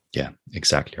subconscious. Yeah,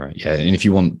 exactly right. Yeah. And if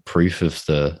you want proof of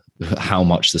how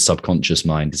much the subconscious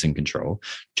mind is in control,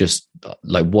 just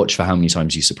like watch for how many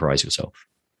times you surprise yourself.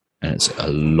 And it's a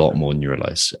lot more than you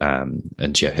realize.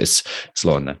 And yeah, it's a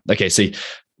lot in there. Okay, so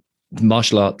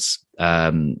martial arts,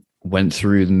 went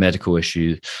through the medical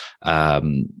issue.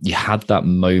 You had that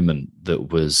moment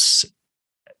that was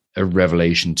a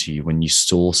revelation to you when you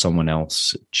saw someone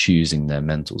else choosing their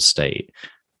mental state.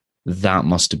 That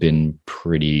must have been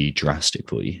pretty drastic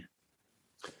for you.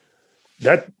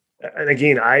 And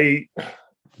again,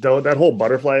 that whole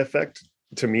butterfly effect,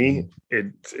 to me,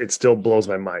 it still blows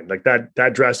my mind. Like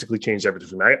that drastically changed everything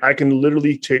for me. I can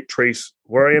literally trace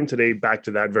where I am today back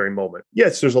to that very moment.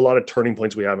 Yes, there's a lot of turning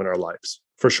points we have in our lives,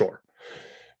 for sure.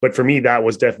 But for me, that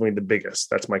was definitely the biggest.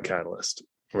 That's my catalyst,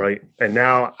 right? And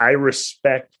now I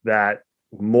respect that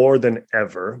more than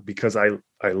ever because I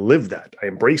live that. I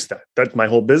embrace that. That my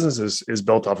whole business is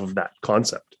built off of that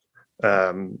concept.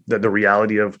 That the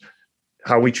reality of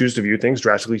how we choose to view things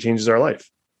drastically changes our life.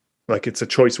 Like it's a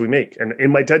choice we make. And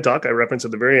in my TED Talk, I reference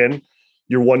at the very end,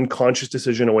 you're one conscious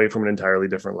decision away from an entirely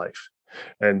different life.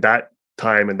 And that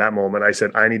time in that moment, I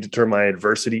said, I need to turn my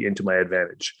adversity into my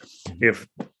advantage. If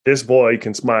this boy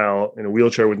can smile in a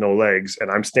wheelchair with no legs,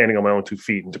 and I'm standing on my own 2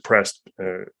 feet and depressed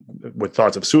with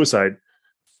thoughts of suicide,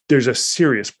 there's a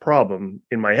serious problem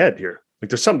in my head here. Like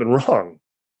there's something wrong.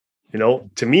 You know,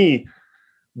 to me,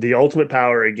 the ultimate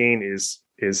power again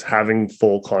is having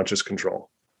full conscious control.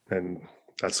 And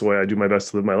that's the way I do my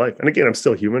best to live my life. And again, I'm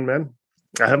still human, man.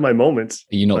 I have my moments.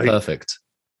 You're not perfect.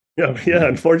 Yeah.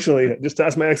 Unfortunately, just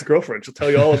ask my ex-girlfriend. She'll tell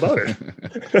you all about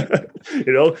it.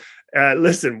 You know,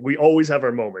 listen, we always have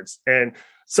our moments. And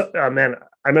so, man,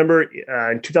 I remember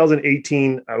in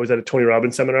 2018, I was at a Tony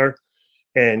Robbins seminar,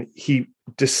 and he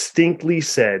distinctly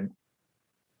said,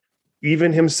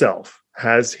 even himself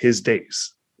has his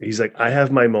days. He's like, I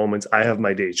have my moments. I have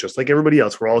my days, just like everybody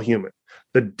else. We're all human.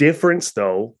 The difference,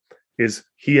 though, is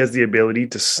he has the ability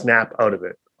to snap out of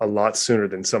it a lot sooner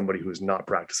than somebody who's not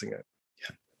practicing it.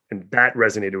 Yeah. And that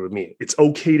resonated with me. It's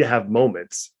okay to have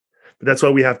moments, but that's why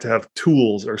we have to have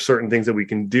tools or certain things that we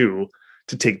can do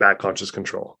to take back conscious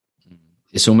control.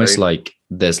 It's almost like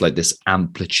there's like this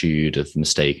amplitude of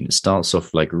mistake, and it starts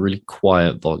off like a really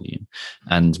quiet volume,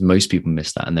 and most people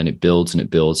miss that, and then it builds and it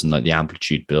builds, and like the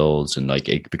amplitude builds, and like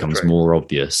it becomes more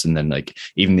obvious, and then like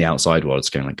even the outside world is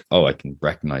going like, oh, I can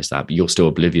recognize that, but you're still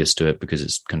oblivious to it because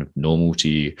it's kind of normal to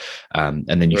you, and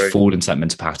then you fall into that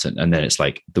mental pattern, and then it's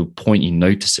like the point you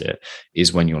notice it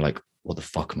is when you're like, what the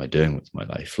fuck am I doing with my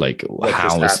life? Like,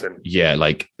 how is,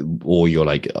 like, or you're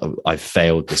like, I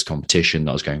failed this competition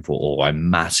that I was going for, or I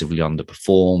massively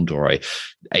underperformed, or I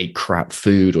ate crap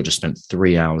food, or just spent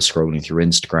 3 hours scrolling through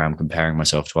Instagram, comparing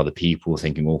myself to other people,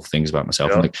 thinking awful things about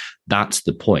myself. And like, that's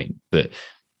the point. But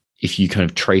if you kind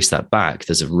of trace that back,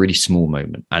 there's a really small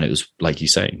moment. And it was, like you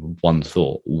say, one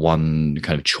thought, one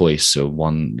kind of choice, or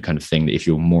one kind of thing that if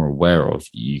you're more aware of,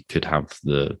 you could have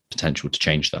the potential to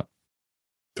change that.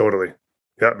 Totally.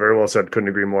 Yeah, very well said. Couldn't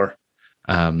agree more.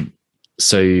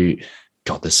 So,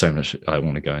 God, there's so much I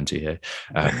want to go into here.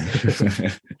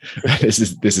 This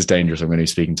is dangerous. I'm going to be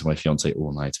speaking to my fiance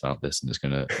all night about this, and it's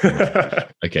going to.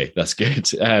 Okay, that's good.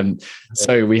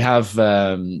 So we have.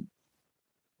 What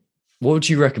would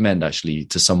you recommend actually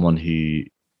to someone who,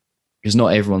 because not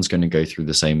everyone's going to go through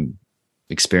the same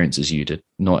experience as you did.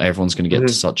 Not everyone's going to get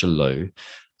to such a low.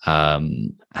 How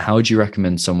would you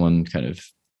recommend someone kind of,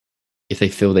 if they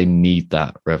feel they need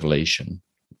that revelation,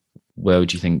 where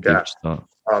would you think they would start?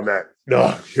 Oh man, no,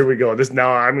 here we go.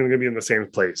 Now I'm going to be in the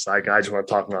same place. Like I just want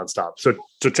to talk nonstop. So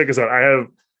check us out. I have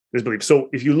this belief. So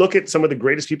if you look at some of the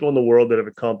greatest people in the world that have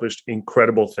accomplished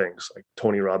incredible things, like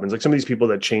Tony Robbins, like some of these people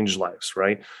that changed lives,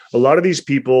 right? A lot of these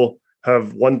people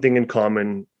have one thing in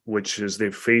common, which is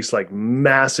they face like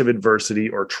massive adversity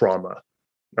or trauma.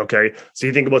 Okay. So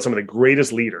you think about some of the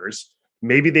greatest leaders.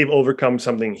 Maybe they've overcome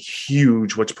something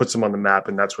huge, which puts them on the map.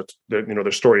 And that's what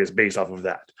their story is based off of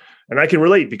that. And I can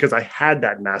relate because I had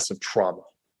that massive trauma,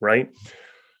 right?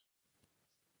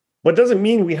 But it doesn't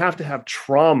mean we have to have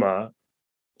trauma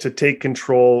to take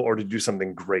control or to do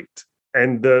something great.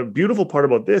 And the beautiful part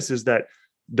about this is that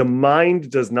the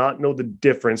mind does not know the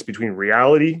difference between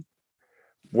reality,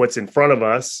 what's in front of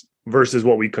us, versus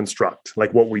what we construct,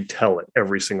 like what we tell it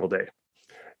every single day.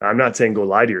 Now, I'm not saying go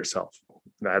lie to yourself.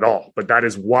 Not at all. But that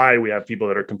is why we have people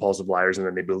that are compulsive liars, and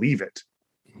then they believe it.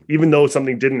 Even though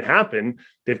something didn't happen,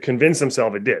 they've convinced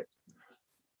themselves it did.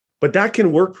 But that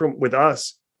can work with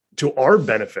us to our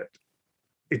benefit.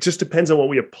 It just depends on what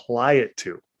we apply it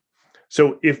to.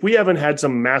 So if we haven't had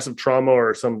some massive trauma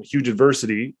or some huge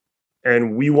adversity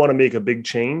and we want to make a big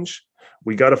change,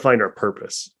 we got to find our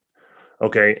purpose.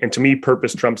 Okay. And to me,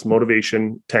 purpose trumps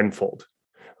motivation tenfold.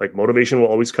 Like motivation will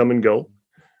always come and go.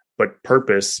 But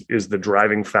purpose is the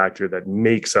driving factor that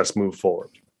makes us move forward.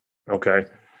 Okay.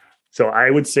 So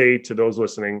I would say to those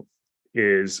listening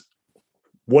is,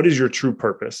 what is your true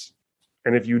purpose?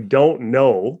 And if you don't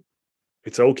know,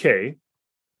 it's okay.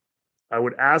 I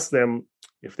would ask them,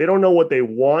 if they don't know what they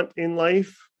want in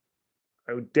life,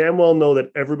 I would damn well know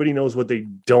that everybody knows what they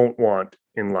don't want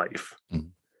in life. Mm-hmm.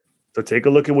 So take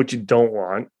a look at what you don't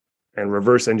want and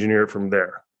reverse engineer it from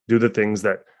there. Do the things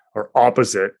that are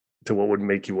opposite to what would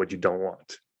make you what you don't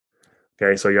want.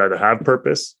 Okay, so you either have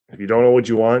purpose. If you don't know what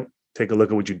you want, take a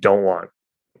look at what you don't want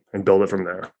and build it from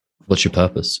there. What's your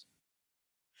purpose?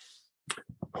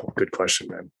 Oh, good question,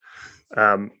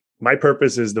 man. My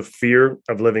purpose is the fear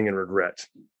of living in regret.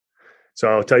 So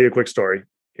I'll tell you a quick story.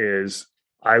 Is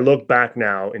I look back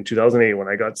now in 2008 when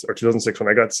I got, or 2006 when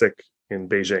I got sick in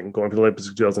Beijing, going for the Olympics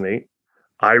in 2008.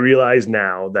 I realize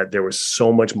now that there was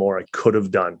so much more I could have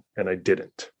done and I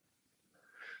didn't.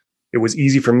 It was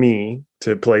easy for me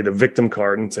to play the victim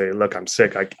card and say, look, I'm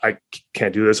sick. I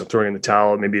can't do this. I'm throwing in the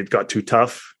towel. Maybe it got too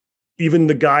tough. Even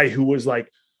the guy who was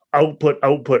like, output,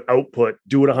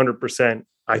 do it 100%.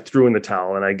 I threw in the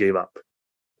towel and I gave up.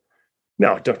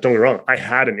 Now, don't get me wrong. I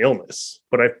had an illness,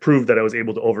 but I've proved that I was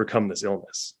able to overcome this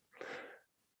illness.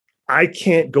 I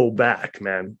can't go back,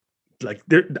 man. Like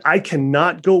I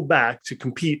cannot go back to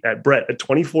compete at Brett at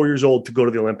 24 years old to go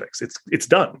to the Olympics. It's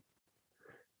done.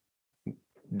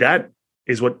 That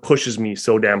is what pushes me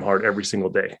so damn hard every single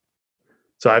day.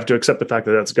 So I have to accept the fact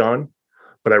that that's gone,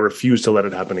 but I refuse to let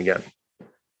it happen again.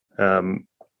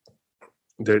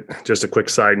 Just a quick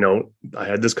side note. I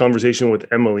had this conversation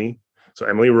with Emily. So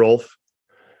Emily Rolfe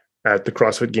at the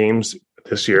CrossFit Games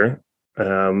this year.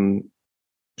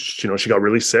 She got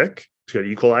really sick. She got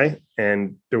E. coli.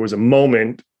 And there was a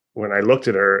moment when I looked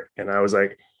at her and I was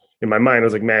like, in my mind, I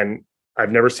was like, man,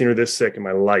 I've never seen her this sick in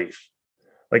my life.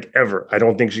 Like ever. I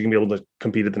don't think she can be able to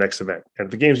compete at the next event. And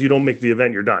at the games, you don't make the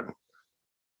event, you're done.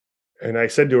 And I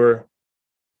said to her,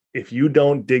 if you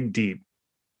don't dig deep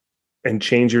and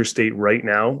change your state right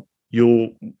now,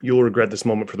 you'll regret this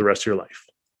moment for the rest of your life.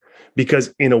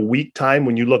 Because in a week time,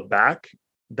 when you look back,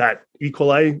 that E.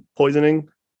 coli poisoning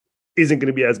isn't going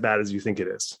to be as bad as you think it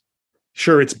is.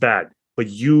 Sure, it's bad, but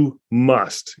you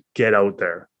must get out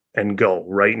there and go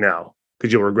right now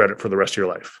because you'll regret it for the rest of your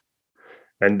life.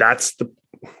 And that's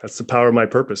the power of my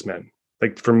purpose, man.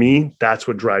 Like for me, that's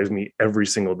what drives me every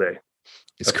single day.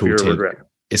 It's cool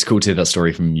to hear that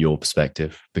story from your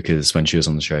perspective, because when she was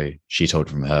on the show, she told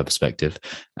from her perspective,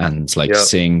 and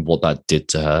seeing what that did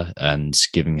to her and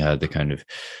giving her the kind of,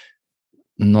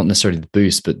 not necessarily the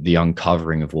boost, but the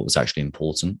uncovering of what was actually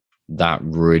important. That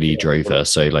really drove her.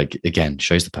 So again,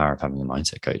 shows the power of having a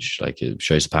mindset coach. Like it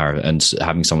shows the power and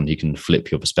having someone who can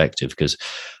flip your perspective, because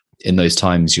in those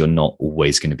times, you're not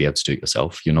always going to be able to do it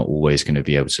yourself. You're not always going to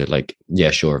be able to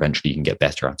eventually you can get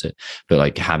better at it.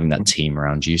 But having that team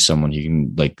around you, someone you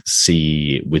can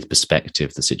see with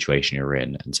perspective the situation you're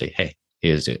in and say, hey,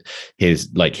 here's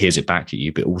it back at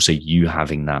you. But also you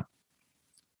having that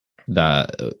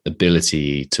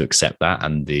ability to accept that,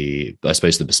 and the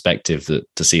perspective that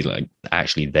to see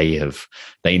actually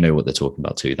they know what they're talking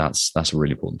about too. That's a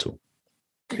really important tool.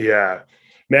 Yeah,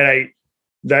 man,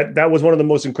 that was one of the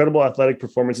most incredible athletic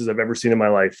performances I've ever seen in my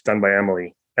life, done by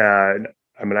Emily. And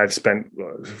I've spent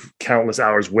countless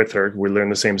hours with her. We live in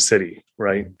the same city,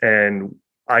 right? And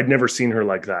I'd never seen her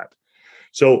like that.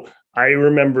 So I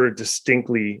remember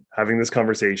distinctly having this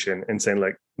conversation and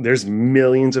saying, there's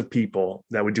millions of people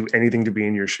that would do anything to be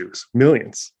in your shoes.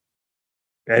 Millions.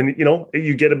 And,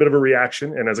 you get a bit of a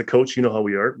reaction. And as a coach, you know how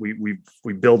we are.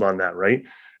 We build on that, right?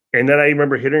 And then I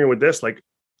remember hitting her with this,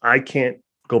 I can't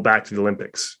go back to the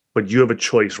Olympics, but you have a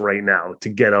choice right now to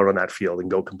get out on that field and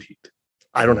go compete.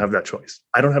 I don't have that choice.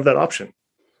 I don't have that option,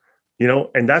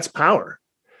 and that's power.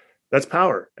 That's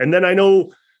power. And then I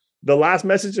know the last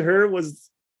message to her was,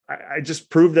 I just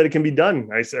proved that it can be done.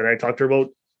 I talked to her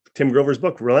about Tim Grover's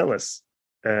book, Relentless.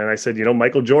 And I said,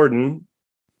 Michael Jordan,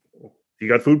 he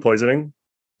got food poisoning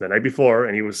the night before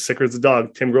and he was sicker as a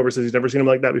dog. Tim Grover says he's never seen him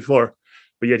like that before,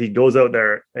 but yet he goes out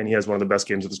there and he has one of the best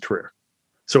games of his career.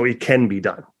 So it can be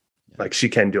done. She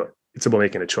can do it. It's about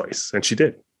making a choice. And she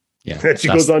did. Yeah. And she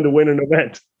goes on to win an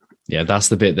event. Yeah, that's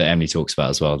the bit that Emily talks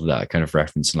about as well, that kind of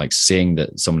reference and seeing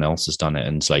that someone else has done it.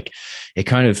 And it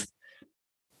kind of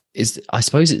is, I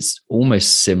suppose it's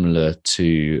almost similar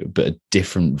to, but a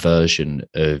different version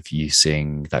of you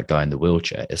seeing that guy in the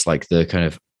wheelchair. It's the kind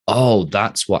of, oh,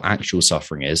 that's what actual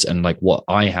suffering is. And what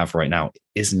I have right now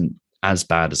isn't as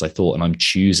bad as I thought. And I'm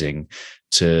choosing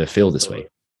to feel this way.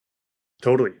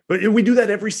 Totally. But we do that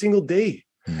every single day.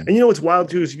 Mm. And what's wild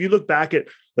too is if you look back at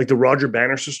the Roger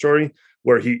Bannister story,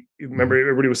 where remember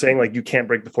everybody was saying you can't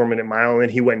break the 4-minute mile, and then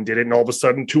he went and did it. And all of a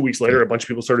sudden, 2 weeks later, a bunch of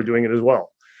people started doing it as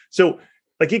well. So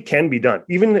it can be done.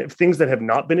 Even if things that have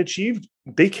not been achieved,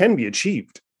 they can be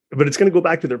achieved, but it's going to go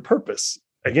back to their purpose.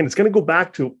 Again, it's going to go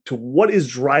back to what is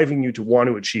driving you to want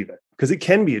to achieve it, because it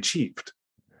can be achieved.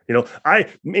 I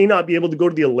may not be able to go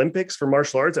to the Olympics for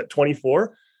martial arts at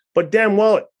 24, but damn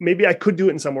well, maybe I could do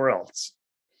it in somewhere else.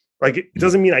 It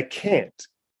doesn't mean I can't,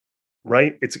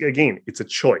 right? It's a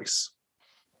choice.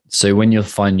 So when you're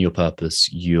finding your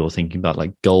purpose, you're thinking about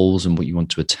goals and what you want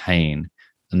to attain.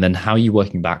 And then how are you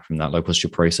working back from that? What's your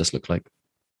process look like?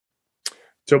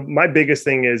 So my biggest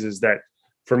thing is that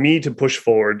for me to push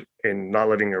forward and not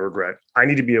letting a regret, I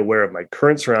need to be aware of my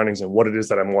current surroundings and what it is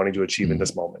that I'm wanting to achieve in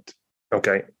this moment.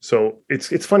 Okay. So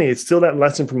it's funny. It's still that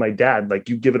lesson from my dad. Like,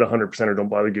 you give it 100% or don't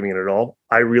bother giving it at all.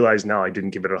 I realize now I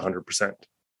didn't give it 100%.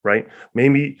 Right.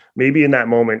 Maybe in that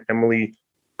moment, Emily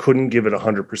couldn't give it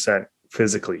 100%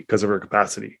 physically because of her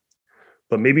capacity,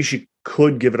 but maybe she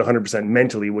could give it 100%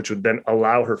 mentally, which would then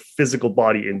allow her physical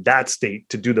body in that state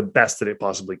to do the best that it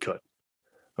possibly could.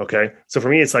 Okay. So for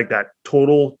me, it's like that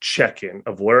total check-in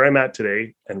of where I'm at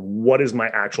today and what is my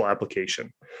actual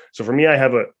application. So for me,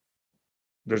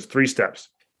 there's 3 steps.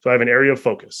 So I have an area of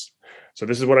focus. So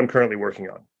this is what I'm currently working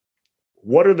on.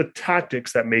 What are the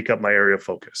tactics that make up my area of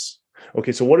focus?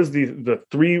 Okay, so what is the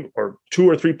 2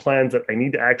 or 3 plans that I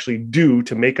need to actually do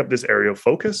to make up this area of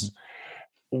focus?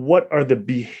 What are the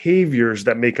behaviors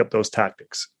that make up those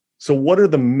tactics? So what are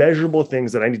the measurable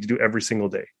things that I need to do every single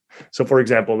day? So for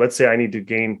example, let's say I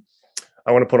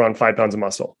want to put on 5 pounds of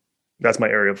muscle. That's my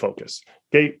area of focus.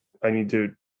 Okay, I need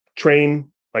to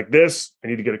train like this. I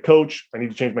need to get a coach. I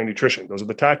need to change my nutrition. Those are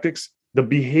the tactics. The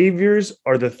behaviors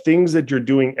are the things that you're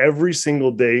doing every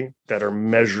single day that are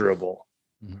measurable.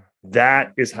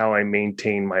 That is how I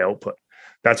maintain my output.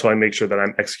 That's how I make sure that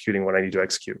I'm executing what I need to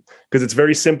execute. Because it's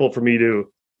very simple for me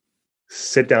to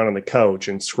sit down on the couch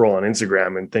and scroll on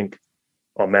Instagram and think,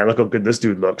 oh man, look how good this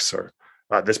dude looks, or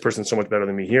this person's so much better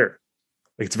than me here.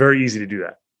 Like, it's very easy to do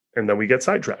that. And then we get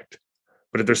sidetracked.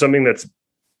 But if there's something that's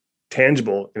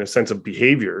tangible in a sense of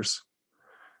behaviors,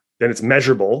 then it's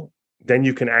measurable, then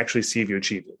you can actually see if you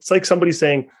achieve it. It's like somebody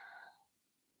saying,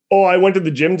 oh, I went to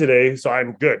the gym today, so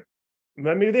I'm good.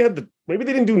 Maybe they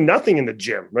didn't do nothing in the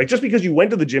gym. Like, just because you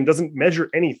went to the gym doesn't measure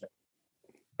anything.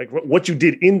 Like, what you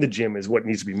did in the gym is what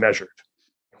needs to be measured.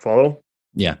 Follow?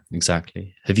 Yeah,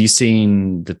 exactly. Have you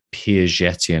seen the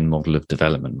Piagetian model of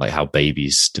development, like how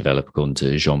babies develop according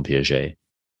to Jean Piaget?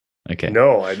 Okay.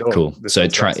 No, I don't. Cool. So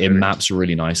it maps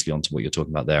really nicely onto what you're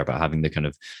talking about there, about having the kind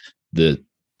of the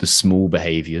small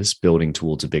behaviors building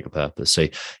towards a bigger purpose. So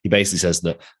he basically says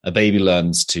that a baby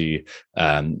learns to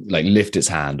like lift its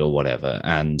hand or whatever,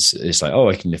 and it's like, oh,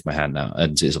 I can lift my hand now,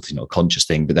 and it's obviously not a conscious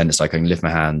thing, but then it's like, I can lift my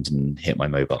hand and hit my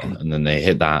mobile, and then they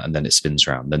hit that, and then it spins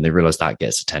around, then they realize that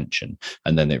gets attention,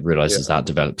 and then it realizes that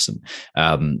develops them.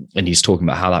 And he's talking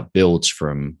about how that builds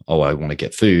from, oh, I want to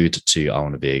get food, to I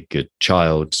want to be a good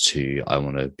child, to I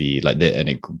want to be like that, and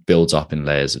it builds up in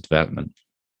layers of development.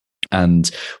 And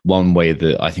one way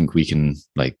that I think we can,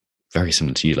 like, very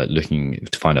similar to you, like looking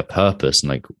to find a purpose and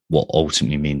like what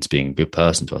ultimately means being a good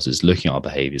person to us, is looking at our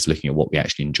behaviors, looking at what we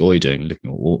actually enjoy doing, looking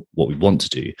at what we want to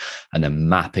do, and then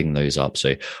mapping those up.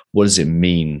 So what does it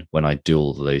mean when I do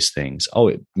all of those things? Oh,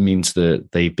 it means that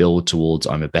they build towards,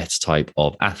 I'm a better type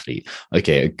of athlete.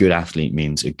 Okay, a good athlete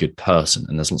means a good person.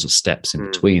 And there's lots of steps in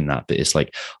between that, but it's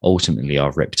like ultimately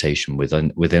our reputation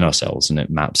within ourselves. And it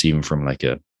maps even from like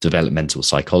a developmental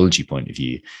psychology point of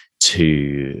view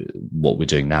to what we're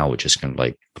doing now, which is kind of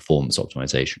like performance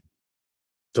optimization.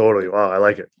 Totally. Wow, I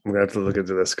like it. I'm gonna have to look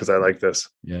into this because I like this.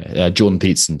 Yeah, Jordan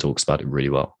Peterson talks about it really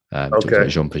well. Okay.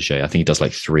 Jean Piaget. I think he does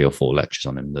like 3 or 4 lectures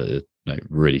on him that are like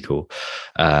really cool.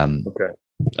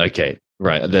 Okay.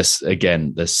 Right.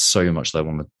 There's so much that I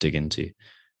want to dig into.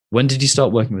 When did you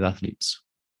start working with athletes?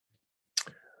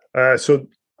 So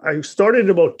I started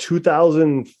about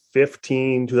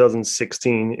 2015,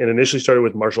 2016, and initially started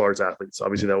with martial arts athletes.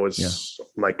 Obviously, that was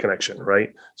my connection,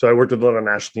 right? So I worked with a lot of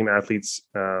national team athletes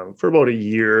for about a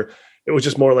year. It was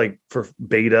just more like for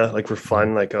beta, like for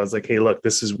fun. Like I was like, hey, look,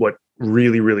 this is what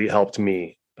really, really helped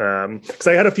me. Because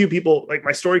I had a few people, like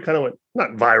my story kind of went,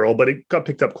 not viral, but it got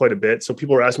picked up quite a bit. So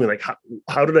people were asking me like,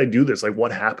 how did I do this? Like,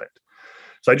 what happened?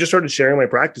 So I just started sharing my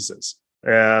practices.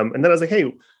 And then I was like,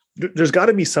 hey, there's got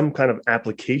to be some kind of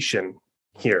application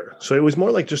here. So it was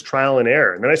more like just trial and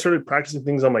error. And then I started practicing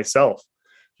things on myself.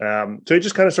 So it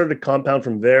just kind of started to compound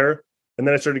from there. And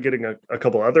then I started getting a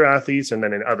couple other athletes, and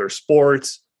then in other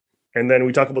sports. And then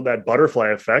we talk about that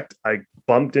butterfly effect. I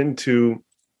bumped into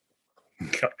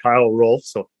Kyle Rolfe,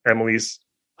 so Emily's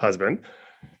husband.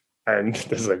 And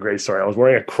this is a great story. I was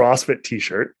wearing a CrossFit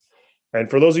t-shirt. And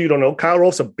for those of you who don't know, Kyle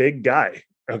Rolfe's a big guy.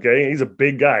 Okay. He's a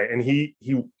big guy. And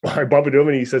I bumped into him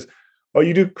and he says, oh,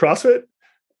 you do CrossFit?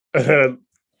 I'm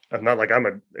not like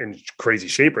I'm in crazy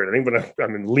shape or anything, but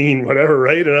I'm in lean, whatever.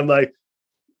 Right. And I'm like,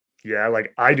 yeah,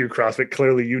 like I do CrossFit.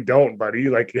 Clearly you don't, buddy.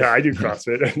 Like, yeah, I do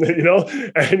CrossFit. And,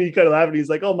 and he kind of laughed and he's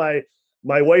like, oh,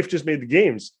 my wife just made the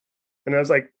games. And I was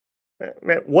like,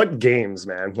 man, what games,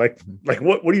 man? Like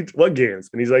what games?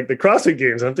 And he's like, the CrossFit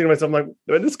games. And I'm thinking to myself, I'm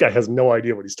like, this guy has no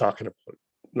idea what he's talking about.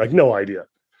 Like, no idea.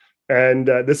 And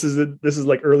this is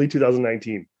like early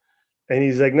 2019. And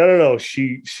he's like, no.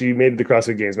 She made the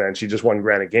CrossFit games, man. She just won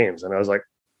Granite Games. And I was like,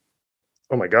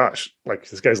 oh my gosh, like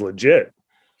this guy's legit.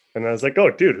 And I was like, oh,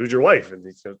 dude, who's your wife? And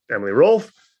he said, Emily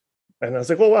Rolfe. And I was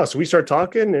like, well, wow. So we started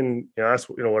talking and asked,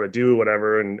 what I do,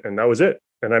 whatever. And that was it.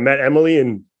 And I met Emily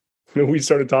and we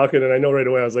started talking. And I know right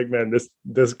away, I was like, man,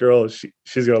 this girl,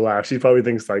 she's going to laugh. She probably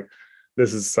thinks like,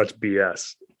 this is such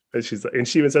BS. And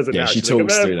she even says it now. She She's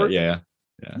talks like, through that. Yeah.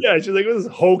 Yeah. She's like, this is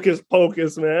hocus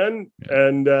pocus, man. Yeah.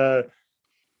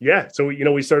 And so,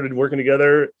 we started working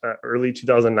together early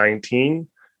 2019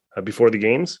 before the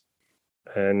games.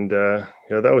 And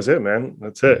that was it, man.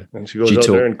 That's it. And she goes out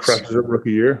there and crushes her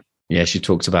rookie year. Yeah, she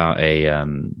talks about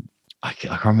I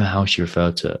can't remember how she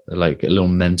referred to it, like a little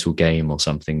mental game or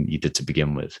something you did to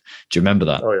begin with. Do you remember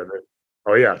that? Oh yeah,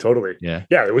 oh yeah, totally. Yeah,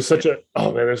 it was such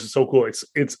this is so cool.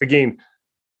 It's again,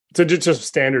 just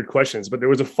standard questions, but there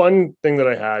was a fun thing that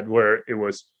I had where it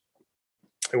was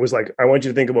like, I want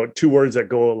you to think about two words that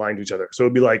go aligned to each other. So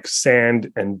it'd be like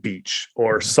sand and beach,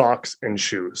 or socks and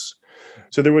shoes.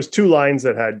 So there was two lines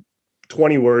that had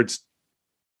 20 words,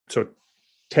 so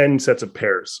 10 sets of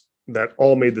pairs that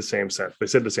all made the same sense. They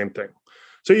said the same thing.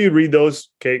 So you read those,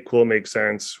 okay, cool, makes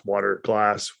sense, water,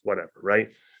 glass, whatever, right?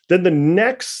 Then the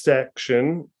next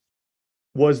section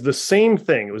was the same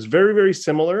thing. It was very, very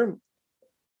similar.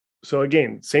 So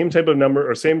again, same type of number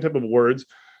or same type of words,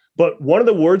 but one of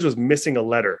the words was missing a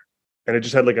letter and it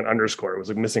just had like an underscore. It was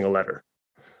like missing a letter.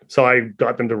 So I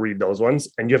got them to read those ones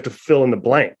and you have to fill in the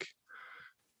blank.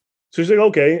 So she's like,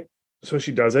 okay. So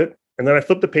she does it. And then I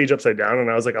flipped the page upside down and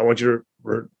I was like, I want you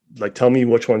to tell me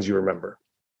which ones you remember.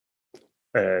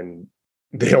 And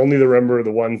they only remember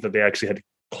the ones that they actually had to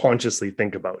consciously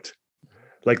think about,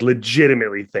 like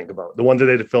legitimately think about, the ones that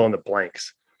they had to fill in the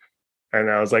blanks.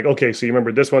 And I was like, okay, so you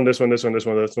remember this one, this one, this one, this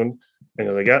one, this one. And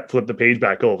they're like, flip the page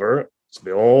back over. So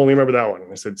they only remember that one.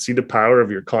 And I said, see the power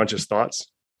of your conscious thoughts?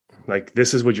 Like,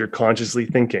 this is what you're consciously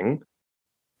thinking.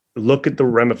 Look at the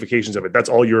ramifications of it. That's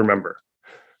all you remember.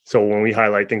 So when we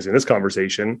highlight things in this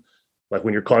conversation, like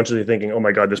when you're consciously thinking, oh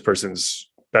my God, this person's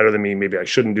better than me, maybe I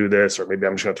shouldn't do this, or maybe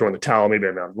I'm just going to throw in the towel, maybe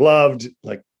I'm not loved,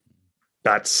 like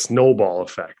that snowball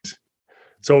effect.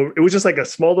 So it was just like a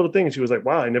small little thing. And she was like,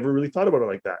 wow, I never really thought about it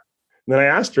like that. And then I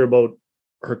asked her about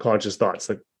her conscious thoughts.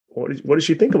 Like, what does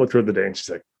she think about throughout the day? And she's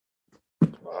like,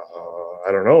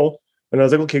 I don't know. And I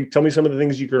was like, okay, tell me some of the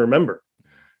things you can remember.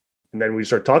 And then we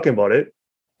start talking about it.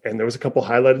 And there was a couple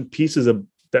highlighted pieces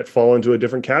that fall into a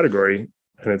different category.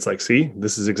 And it's like, see,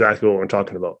 this is exactly what we're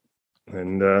talking about.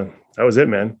 And that was it,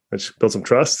 man. I just built some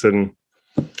trust. And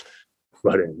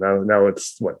now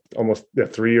it's almost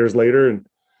 3 years later. And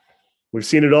we've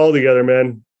seen it all together,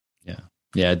 man.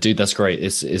 Yeah, dude, that's great.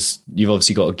 It's you've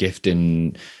obviously got a gift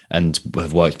in and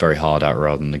have worked very hard at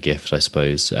rather than a gift, I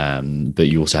suppose. But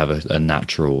you also have a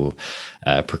natural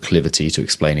proclivity to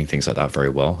explaining things like that very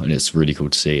well, and it's really cool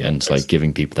to see. And it's like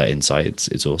giving people that insight.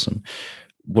 It's awesome.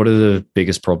 What are the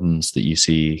biggest problems that you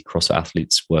see CrossFit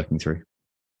athletes working through?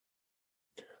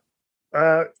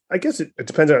 I guess it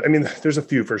depends on. I mean, there's a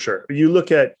few for sure. You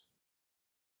look at.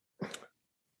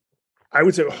 I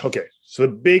would say, okay, so the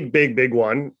big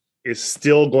one is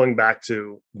still going back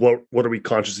to what are we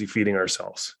consciously feeding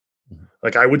ourselves? Mm-hmm.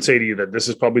 Like I would say to you that this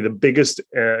is probably the biggest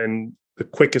and the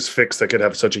quickest fix that could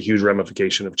have such a huge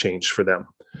ramification of change for them.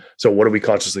 So what are we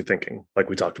consciously thinking? Like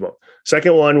we talked about.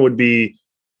 Second one would be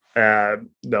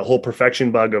the whole perfection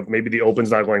bug of maybe the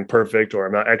open's not going perfect or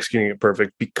I'm not executing it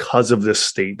perfect because of this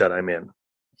state that I'm in.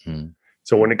 Mm-hmm.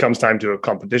 So when it comes time to a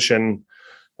competition,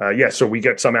 so we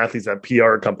get some athletes that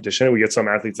PR competition and we get some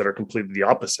athletes that are completely the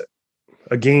opposite.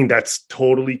 Again, that's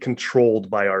totally controlled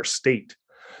by our state.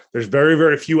 There's very,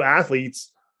 very few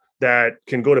athletes that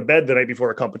can go to bed the night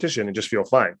before a competition and just feel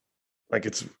fine. Like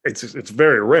it's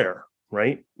very rare,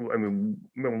 right? I mean,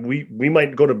 we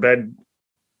might go to bed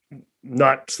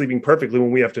not sleeping perfectly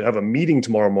when we have to have a meeting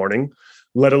tomorrow morning,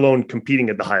 let alone competing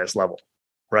at the highest level,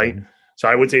 right? Mm-hmm. So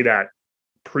I would say that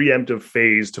preemptive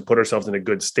phase to put ourselves in a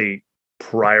good state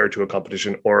prior to a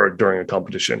competition or during a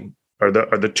competition are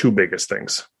the two biggest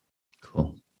things.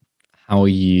 Cool.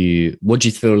 What do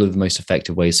you feel are the most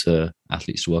effective ways for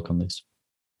athletes to work on this?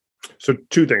 So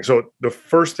two things. So the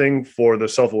first thing for the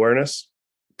self-awareness,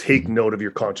 take note of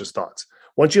your conscious thoughts.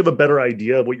 Once you have a better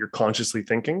idea of what you're consciously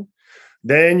thinking,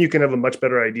 then you can have a much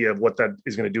better idea of what that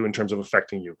is going to do in terms of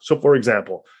affecting you. So for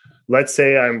example, let's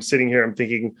say I'm sitting here, I'm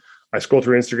thinking, I scroll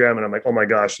through Instagram and I'm like, oh my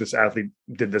gosh, this athlete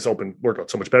did this open workout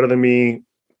so much better than me.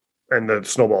 And the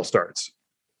snowball starts.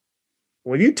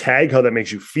 When you tag how that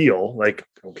makes you feel, like,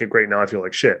 okay, great, now I feel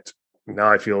like shit.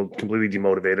 Now I feel completely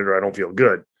demotivated or I don't feel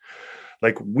good.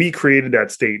 Like we created that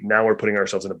state. Now we're putting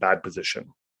ourselves in a bad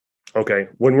position. Okay.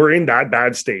 When we're in that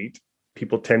bad state,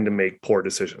 people tend to make poor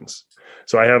decisions.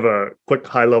 So I have a quick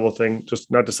high level thing,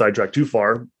 just not to sidetrack too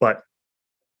far, but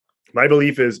my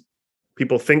belief is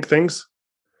people think things.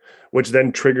 which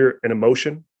then trigger an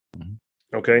emotion.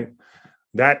 Okay.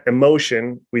 That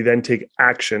emotion, we then take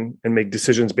action and make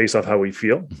decisions based off how we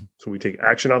feel. So we take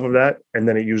action off of that, and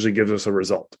then it usually gives us a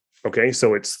result. Okay.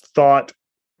 So it's thought,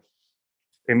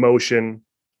 emotion,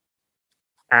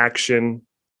 action,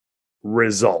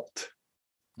 result.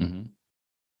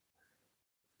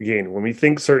 Again, when we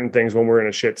think certain things, when we're in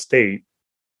a shit state,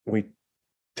 we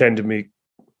tend to make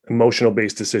emotional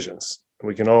based decisions.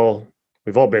 We've all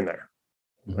been there.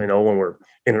 You know, when we're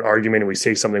in an argument and we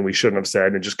say something we shouldn't have said,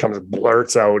 and it just comes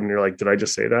blurts out, and you're like, did I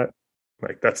just say that?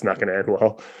 Like, that's not going to end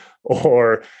well.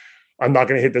 Or I'm not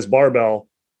going to hit this barbell,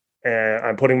 and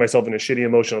I'm putting myself in a shitty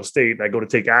emotional state, and I go to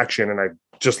take action, and I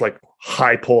just like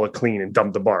high pull a clean and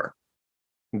dump the bar.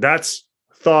 That's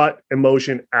thought,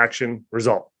 emotion, action,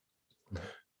 result.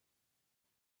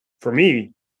 For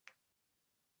me,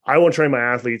 I want to train my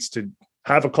athletes to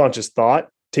have a conscious thought,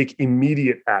 take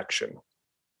immediate action.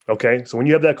 Okay. So when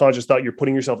you have that conscious thought, you're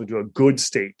putting yourself into a good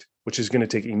state, which is going to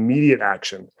take immediate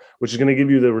action, which is going to give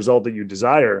you the result that you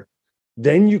desire.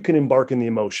 Then you can embark in the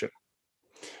emotion.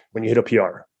 When you hit a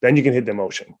PR, then you can hit the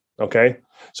emotion. Okay.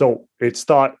 So it's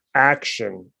thought,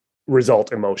 action,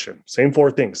 result, emotion. Same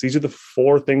 4 things. These are the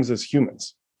 4 things as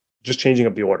humans, just changing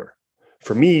up the order.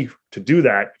 For me to do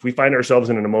that, if we find ourselves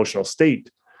in an emotional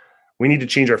state, we need to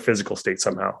change our physical state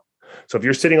somehow. So if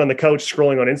you're sitting on the couch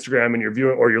scrolling on Instagram and you're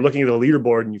viewing, or you're looking at the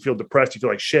leaderboard and you feel depressed, you feel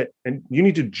like shit, and you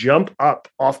need to jump up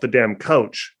off the damn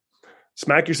couch,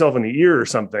 smack yourself in the ear or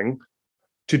something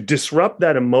to disrupt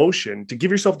that emotion, to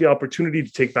give yourself the opportunity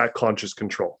to take back conscious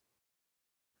control.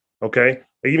 Okay.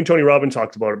 Like even Tony Robbins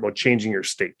talked about changing your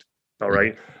state. All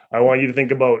right. I want you to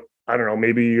think about, I don't know,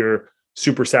 maybe you're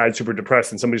super sad, super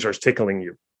depressed, and somebody starts tickling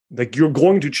you. Like, you're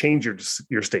going to change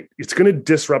your state. It's going to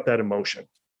disrupt that emotion.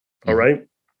 All right.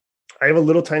 I have a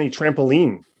little tiny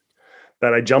trampoline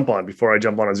that I jump on before I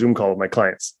jump on a Zoom call with my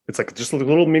clients. It's like just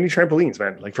little mini trampolines,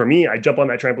 man. Like for me, I jump on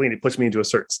that trampoline, it puts me into a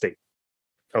certain state.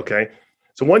 Okay.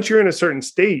 So once you're in a certain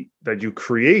state that you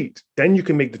create, then you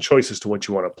can make the choice as to what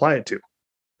you want to apply it to.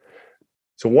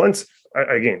 So once,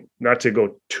 again, not to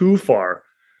go too far,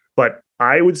 but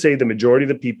I would say the majority of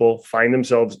the people find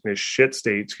themselves in a shit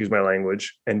state, excuse my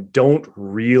language, and don't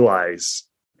realize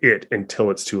it until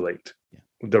it's too late.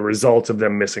 The results of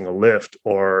them missing a lift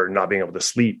or not being able to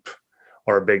sleep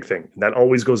are a big thing. And that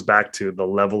always goes back to the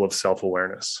level of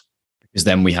self-awareness. Because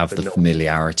then we have the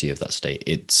familiarity of that state.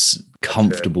 It's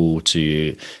comfortable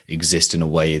to exist in a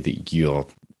way that you're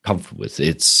comfortable with.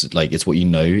 It's like, it's what you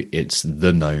know, it's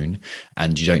the known,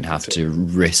 and you don't have to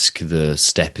risk the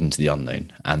step into the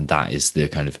unknown. And that is the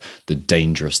kind of the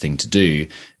dangerous thing to do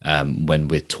when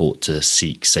we're taught to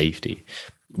seek safety.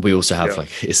 We also have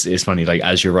it's funny, like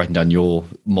as you're writing down your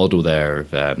model there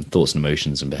of thoughts and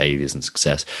emotions and behaviors and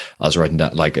success, I was writing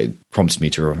down, like, it prompted me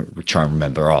to try and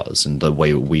remember ours and the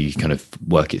way we kind of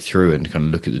work it through and kind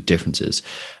of look at the differences.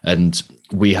 And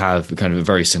we have kind of a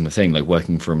very similar thing, like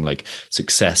working from like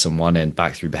success on one end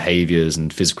back through behaviors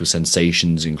and physical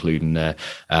sensations, including there.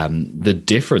 The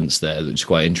difference there that's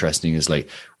quite interesting is like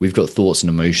we've got thoughts and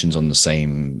emotions on the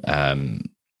same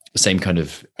kind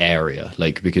of area,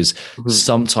 like, because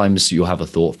sometimes you'll have a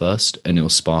thought first and it'll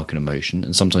spark an emotion,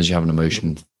 and sometimes you have an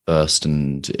emotion first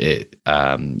and it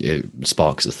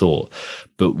sparks a thought.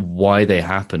 But why they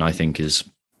happen, I think, is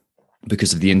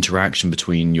because of the interaction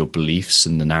between your beliefs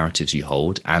and the narratives you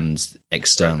hold and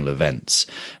external events.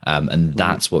 And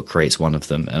that's what creates one of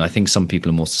them. And I think some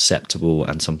people are more susceptible,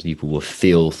 and some people will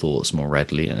feel thoughts more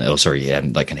readily,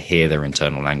 like can hear their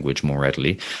internal language more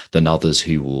readily than others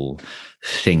who will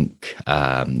think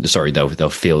they'll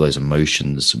feel those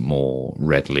emotions more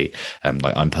readily.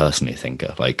 Like I'm personally a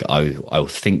thinker. Like I'll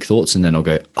think thoughts and then I'll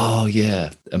go, oh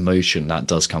yeah, emotion, that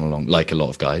does come along. Like a lot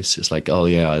of guys, it's like, oh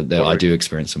yeah, I do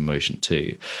experience emotion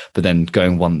too. But then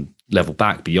going one level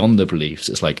back beyond the beliefs,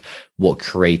 it's like, what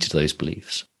created those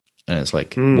beliefs? And it's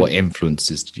like, what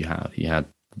influences did you have? You had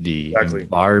the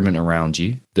environment around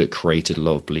you that created a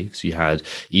lot of beliefs. You had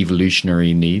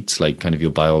evolutionary needs, like kind of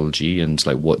your biology and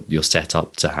like what you're set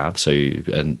up to have. So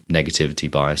a negativity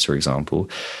bias, for example.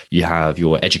 You have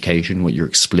your education, what you're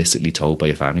explicitly told by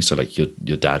your family. So like your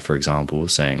dad, for example,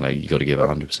 saying like, you got to give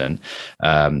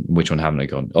 100%. Which one haven't I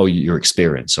gone? Oh, your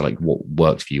experience. So like what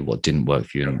worked for you, what didn't work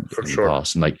for you in the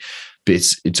past. And like, but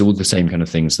it's all the same kind of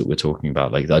things that we're talking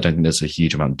about. Like, I don't think there's a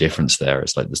huge amount of difference there.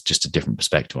 It's like, there's just a different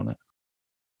perspective on it.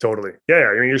 Totally. Yeah.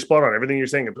 I mean, you're spot on. Everything you're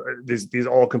saying, these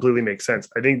all completely make sense.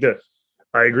 I think that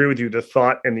I agree with you. The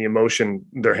thought and the emotion,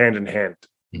 they're hand in hand.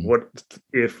 What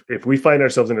if we find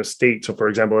ourselves in a state? So for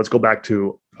example, let's go back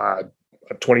to a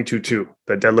 22-2,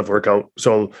 the deadlift workout.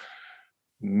 So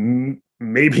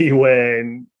maybe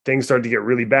when things start to get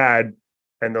really bad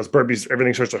and those burpees,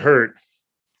 everything starts to hurt.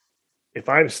 If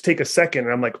I just take a second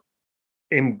and I'm like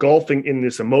engulfing in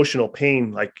this emotional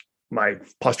pain, like my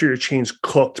posterior chain's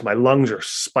cooked, my lungs are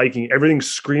spiking, everything's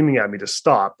screaming at me to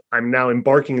stop. I'm now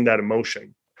embarking in that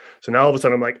emotion. So now all of a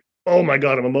sudden I'm like, oh my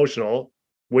God, I'm emotional,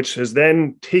 which has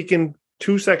then taken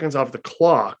 2 seconds off the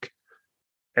clock,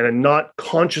 and I'm not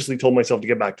consciously told myself to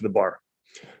get back to the bar.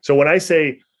 So when I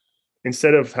say,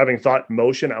 instead of having thought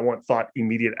motion, I want thought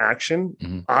immediate action.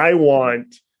 Mm-hmm. I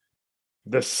want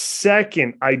the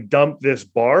second I dump this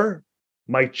bar,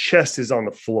 my chest is on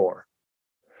the floor.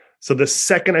 So the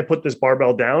second I put this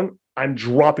barbell down, I'm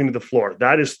dropping to the floor.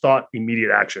 That is thought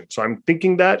immediate action. So I'm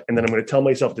thinking that, and then I'm going to tell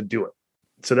myself to do it.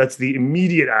 So that's the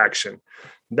immediate action.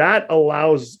 That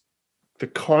allows the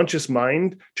conscious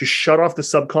mind to shut off the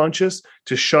subconscious,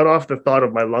 to shut off the thought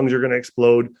of my lungs are going to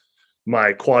explode,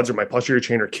 my quads or my posterior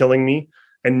chain are killing me,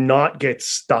 and not get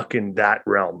stuck in that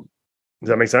realm. Does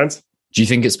that make sense? Do you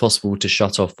think it's possible to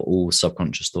shut off all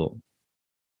subconscious thought?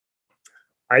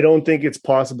 I don't think it's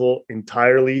possible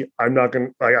entirely. I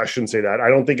shouldn't say that. I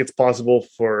don't think it's possible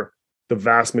for the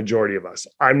vast majority of us.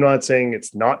 I'm not saying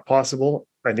it's not possible.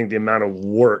 I think the amount of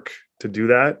work to do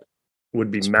that would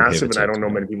be massive. And I don't know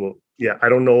many people. Yeah. I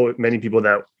don't know many people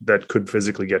that could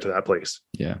physically get to that place.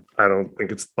 Yeah. I don't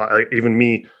think it's, even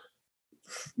me,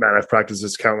 man, I've practiced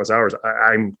this countless hours.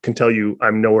 I can tell you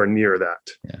I'm nowhere near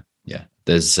that. Yeah. Yeah.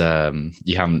 There's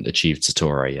you haven't achieved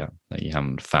Satori yet. Like, you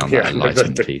haven't found that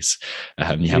enlightenment piece. You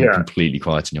haven't completely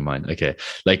quieted your mind. Okay.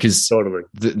 Like, because totally.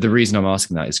 The reason I'm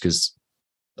asking that is because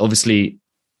obviously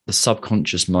the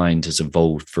subconscious mind has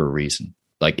evolved for a reason.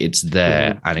 Like, it's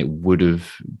there, and it would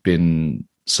have been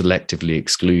selectively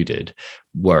excluded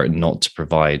were it not to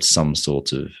provide some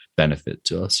sort of benefit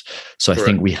to us. So I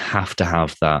think we have to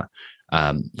have that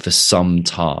for some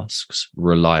tasks,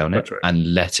 rely on it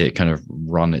and let it kind of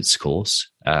run its course.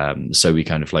 So we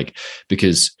kind of like,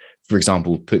 because for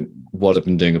example, what I've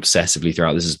been doing obsessively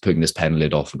throughout this is putting this pen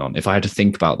lid off and on. If I had to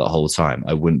think about that whole time,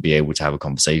 I wouldn't be able to have a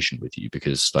conversation with you,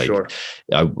 because like,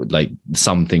 I would, like,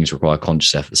 some things require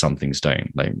conscious effort, some things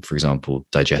don't. Like, for example,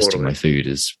 digesting my food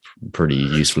is pretty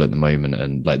useful at the moment,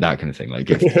 and like that kind of thing. Like,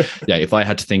 if I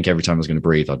had to think every time I was going to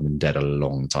breathe, I'd been dead a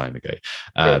long time ago.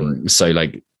 So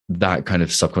like, that kind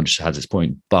of subconscious has its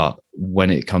point. But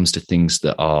when it comes to things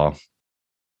that are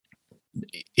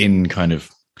in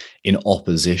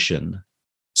opposition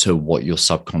to what your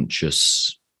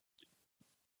subconscious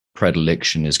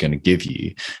predilection is going to give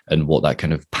you, and what that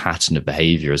kind of pattern of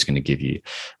behavior is going to give you,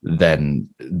 then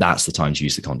that's the time to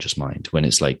use the conscious mind. When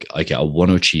it's like, okay, I want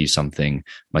to achieve something,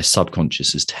 my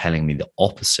subconscious is telling me the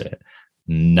opposite.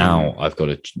 Now I've got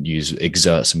to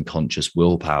exert some conscious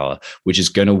willpower, which is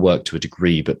going to work to a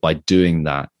degree, but by doing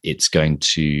that, it's going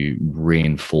to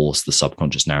reinforce the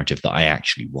subconscious narrative that I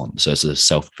actually want. So it's a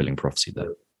self-fulfilling prophecy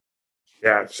there.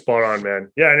 Yeah, spot on,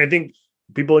 man. Yeah, and I think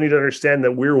people need to understand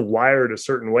that we're wired a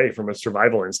certain way from a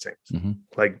survival instinct.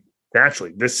 Like,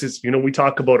 naturally, this is, we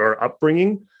talk about our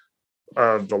upbringing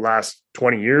of the last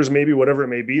 20 years, maybe, whatever it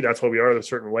may be. That's why we are a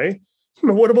certain way.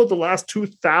 What about the last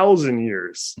 2,000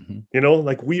 years?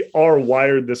 Like, we are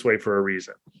wired this way for a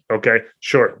reason. Okay,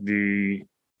 sure. The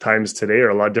times today are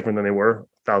a lot different than they were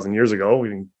 1,000 years ago,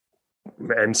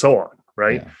 and so on,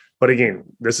 right? Yeah. But again,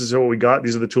 this is what we got.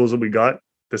 These are the tools that we got.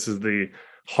 This is the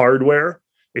hardware.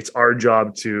 It's our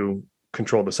job to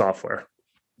control the software.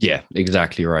 Yeah,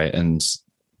 exactly right. And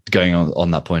going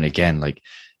on that point again, like,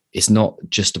 it's not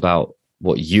just about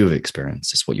what you've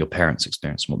experienced, it's what your parents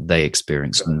experienced, what they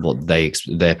experienced, and what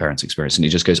their parents experienced. And it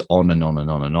just goes on and on and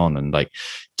on and on. And like,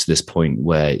 to this point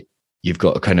where you've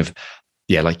got a kind of,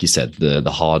 like you said, the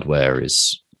hardware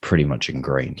is pretty much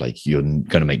ingrained. Like, you're going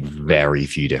to make very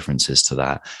few differences to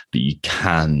that, but you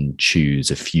can choose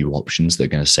a few options that are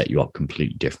going to set you up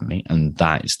completely differently. And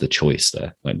that is the choice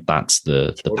there. Like, that's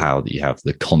the power that you have.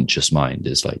 The conscious mind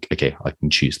is like, okay, I can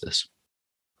choose this.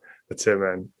 That's it,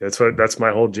 man. That's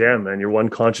my whole jam, man. You're one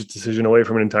conscious decision away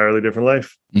from an entirely different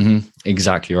life.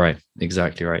 Exactly right.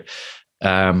 Exactly right.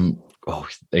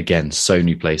 Again, so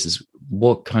many places.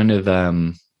 What kind of,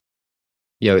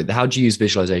 how do you use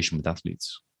visualization with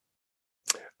athletes?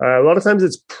 A lot of times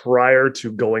it's prior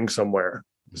to going somewhere.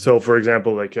 So for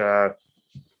example, like, I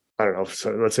don't know,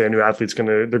 so let's say a new athlete's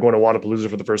they're going to Wodapalooza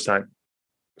for the first time.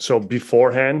 So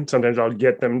beforehand, sometimes I'll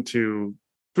get them to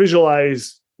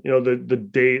visualize, the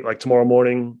day, like tomorrow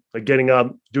morning, like getting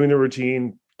up, doing the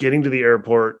routine, getting to the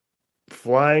airport,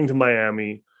 flying to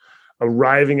Miami,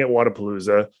 arriving at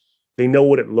Wodapalooza. They know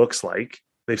what it looks like.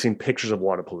 They've seen pictures of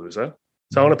Wodapalooza.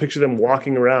 So I want to picture them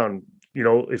walking around,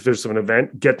 if there's an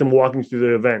event, get them walking through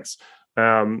the events.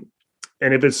 And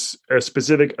if it's a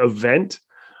specific event,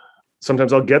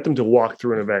 sometimes I'll get them to walk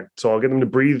through an event. So I'll get them to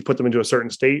breathe, put them into a certain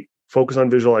state, focus on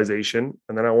visualization.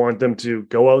 And then I want them to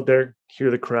go out there,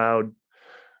 hear the crowd,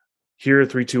 hear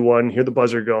 3, 2, 1, hear the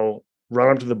buzzer go, run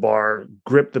up to the bar,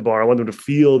 grip the bar. I want them to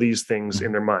feel these things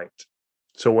in their mind.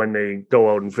 So when they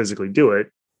go out and physically do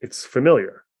it, it's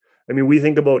familiar. I mean, we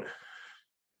think about,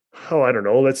 I don't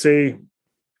know, let's say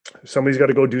somebody's got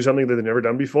to go do something that they've never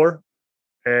done before.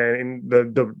 And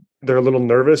they're a little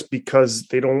nervous because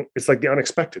it's like the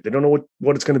unexpected. They don't know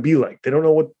what it's going to be like. They don't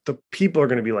know what the people are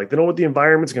going to be like. They don't know what the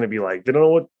environment's going to be like. They don't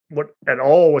know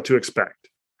what to expect.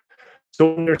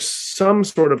 So when there's some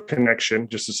sort of connection,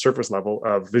 just a surface level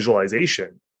of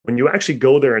visualization, when you actually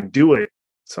go there and do it,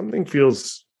 something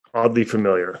feels oddly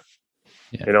familiar,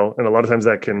 and a lot of times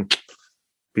that can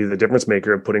be the difference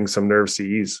maker of putting some nerves to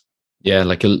ease. Yeah.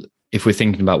 Like if we're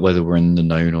thinking about whether we're in the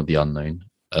known or the unknown,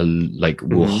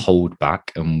 we'll hold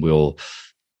back and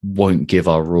won't give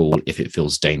our rule if it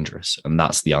feels dangerous, and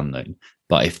that's the unknown.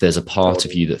 But if there's a part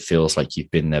of you that feels like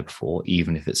you've been there before,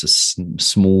 even if it's a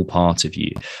small part of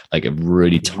you, like a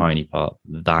really tiny part,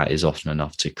 that is often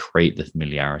enough to create the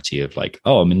familiarity of like,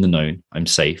 oh, I'm in the known, I'm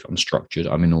safe, I'm structured,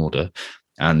 I'm in order,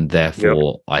 and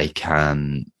therefore I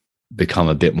can become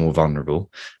a bit more vulnerable.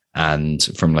 And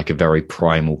from like a very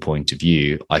primal point of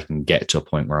view, I can get to a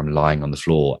point where I'm lying on the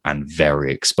floor and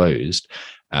very exposed.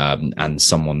 And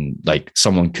someone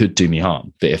could do me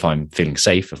harm. But if I'm feeling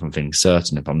safe, if I'm feeling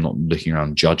certain, if I'm not looking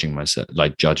around judging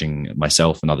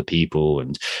myself and other people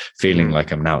and feeling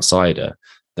like I'm an outsider,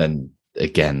 then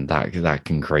again, that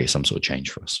can create some sort of change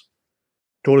for us.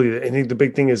 Totally. I think the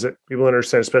big thing is that people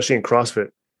understand, especially in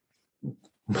CrossFit,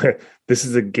 this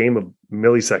is a game of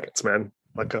milliseconds, man.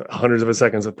 Like hundreds of a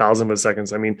seconds, 1,000 of a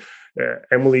seconds. I mean,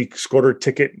 Emily scored her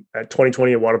ticket at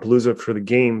 2020 at Wodapalooza for the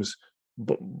games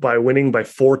by winning by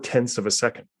 0.4 of a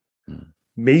second.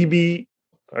 Maybe,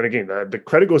 and again, the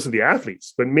credit goes to the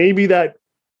athletes, but maybe that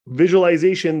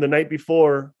visualization the night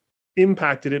before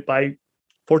impacted it by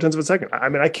 0.4 of a second. I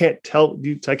mean, I can't tell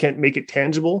you, I can't make it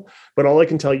tangible, but all I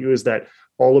can tell you is that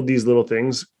all of these little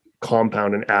things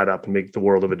compound and add up and make the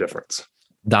world of a difference.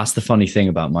 That's the funny thing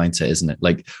about mindset, isn't it?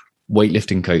 Like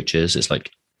weightlifting coaches, it's like,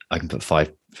 I can put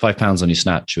five pounds on your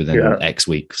snatch within X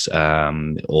weeks,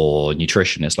 or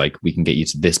nutrition. It's like, we can get you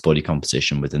to this body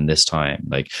composition within this time.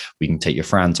 Like we can take your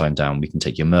Fran time down. We can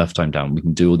take your Murph time down. We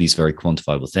can do all these very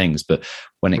quantifiable things. But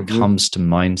when it comes to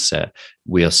mindset,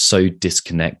 we are so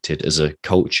disconnected as a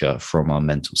culture from our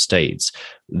mental states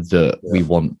that we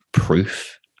want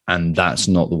proof. And that's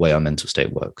not the way our mental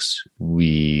state works.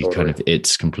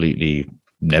 It's completely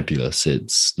nebulous.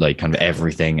 It's like kind of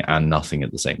everything and nothing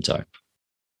at the same time.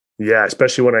 Yeah,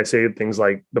 especially when I say things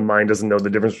like the mind doesn't know the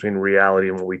difference between reality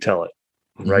and when we tell it,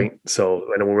 right? So,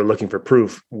 and when we're looking for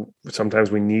proof,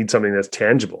 sometimes we need something that's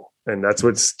tangible, and that's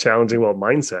what's challenging about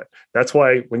mindset. That's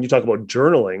why when you talk about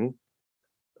journaling,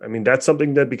 I mean, that's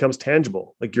something that becomes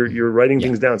tangible. Like you're writing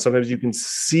things down. Sometimes you can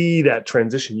see that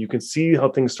transition. You can see how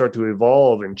things start to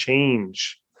evolve and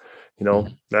change.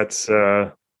 That's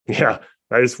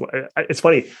it's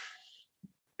funny.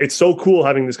 It's so cool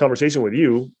having this conversation with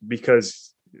you because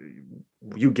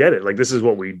you get it. Like, this is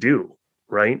what we do,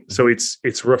 right? So it's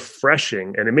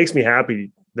refreshing, and it makes me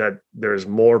happy that there's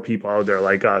more people out there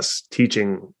like us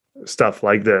teaching stuff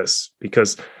like this,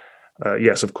 because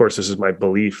yes, of course, this is my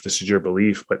belief, this is your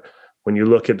belief, but when you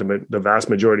look at the vast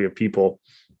majority of people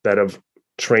that have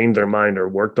trained their mind or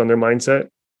worked on their mindset,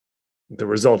 the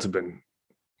results have been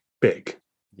big.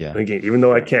 Yeah. And again, even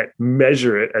though I can't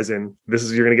measure it as in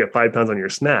you're going to get 5 pounds on your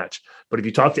snatch, but if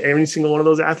you talk to every single one of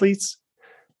those athletes,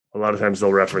 a lot of times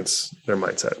they'll reference their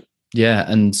mindset. Yeah.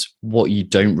 And what you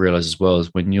don't realize as well is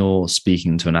when you're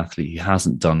speaking to an athlete who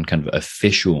hasn't done kind of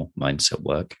official mindset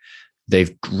work,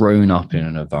 they've grown up in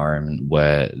an environment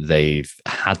where they've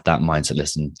had that mindset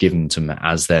lesson given to them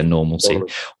as their normalcy,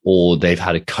 or they've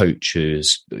had a coach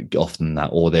who's often that,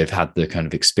 or they've had the kind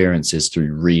of experiences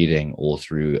through reading or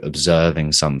through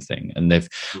observing something. And they've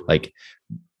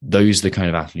those are the kind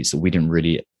of athletes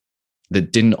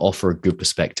that didn't offer a good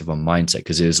perspective on mindset,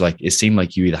 because it seemed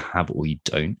like you either have it or you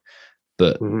don't,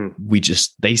 but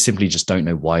they simply just don't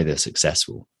know why they're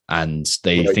successful. And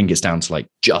they think it's down to like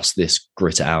just this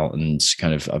grit it out and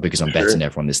kind of because I'm better than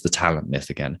everyone. It's the talent myth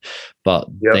again. But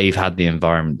they've had the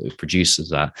environment that produces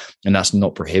that. And that's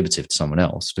not prohibitive to someone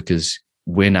else, because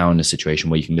we're now in a situation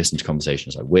where you can listen to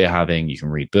conversations like we're having, you can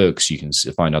read books, you can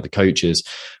find other coaches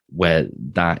where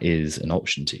that is an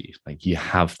option to you. Like you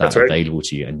have that available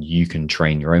to you, and you can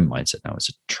train your own mindset now. It's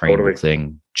a trainable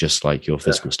thing, just like your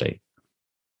physical state.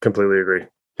 Completely agree.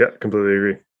 Yeah, completely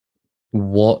agree.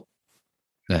 We'll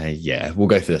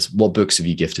go for this. What books have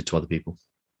you gifted to other people?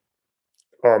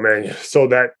 Oh man. So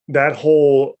that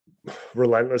whole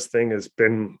relentless thing has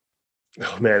been,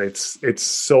 oh man, it's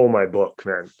so my book,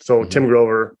 man. So Tim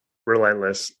Grover,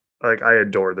 Relentless. Like, I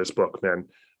adore this book, man.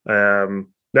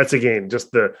 That's again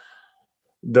just the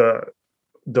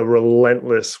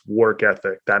relentless work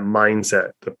ethic, that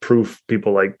mindset, the proof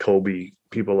people like Kobe,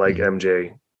 people like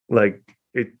MJ, like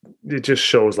it just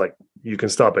shows like you can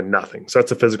stop at nothing. So that's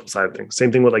the physical side of things.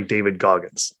 Same thing with like David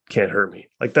Goggins, Can't Hurt Me.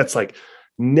 Like, that's like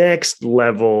next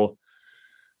level,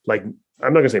 like,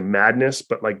 I'm not gonna say madness,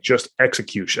 but like just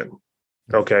execution.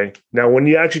 Okay. Now, when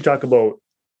you actually talk about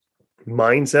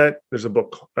mindset, there's a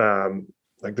book,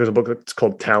 that's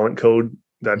called Talent Code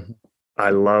that I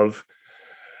love.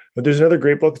 But there's another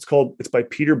great book. It's by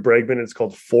Peter Bregman. It's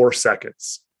called 4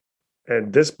 Seconds.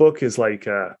 And this book is like,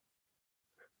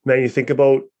 man, you think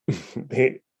about,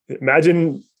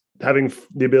 imagine having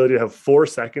the ability to have 4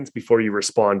 seconds before you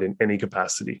respond in any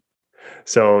capacity.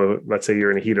 So let's say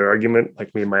you're in a heated argument,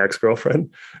 like me and my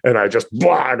ex-girlfriend, and I just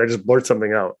blurt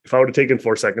something out. If I would have taken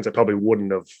 4 seconds, I probably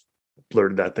wouldn't have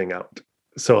blurted that thing out.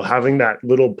 So having that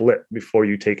little blip before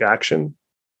you take action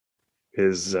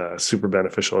is super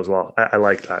beneficial as well. I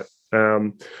like that.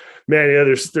 Man, yeah,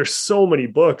 there's so many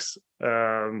books.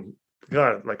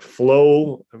 God, like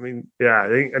Flow. I mean, yeah,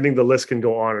 I think the list can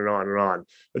go on and on and on.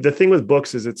 But the thing with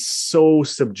books is it's so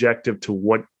subjective to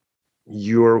what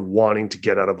you're wanting to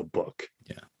get out of a book.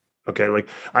 Yeah. Okay. Like,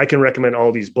 I can recommend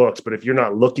all these books, but if you're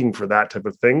not looking for that type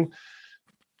of thing,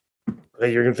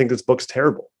 you're going to think this book's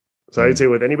terrible. So I'd say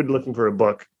with anybody looking for a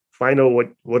book, find out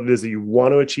what it is that you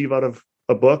want to achieve out of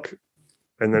a book,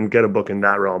 and then get a book in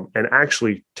that realm and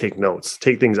actually take notes,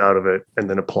 take things out of it, and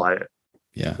then apply it.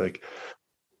 Yeah. Like,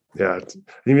 yeah.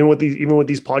 Even with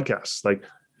these podcasts,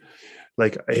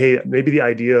 like, hey, maybe the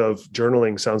idea of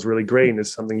journaling sounds really great and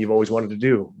it's something you've always wanted to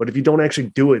do, but if you don't actually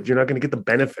do it, you're not going to get the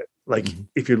benefit. Like,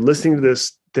 if you're listening to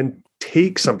this, then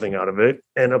take something out of it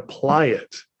and apply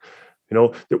it. You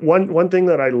know, one thing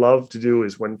that I love to do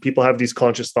is when people have these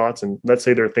conscious thoughts, and let's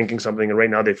say they're thinking something and right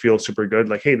now they feel super good,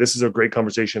 like, hey, this is a great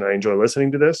conversation, I enjoy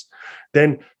listening to this.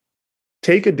 Then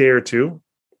take a day or two,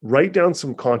 write down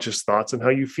some conscious thoughts on how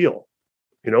you feel,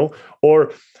 you know,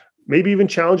 or maybe even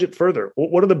challenge it further.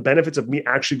 What are the benefits of me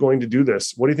actually going to do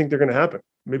this? What do you think they're going to happen?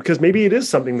 Because maybe it is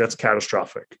something that's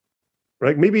catastrophic,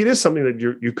 right? Maybe it is something that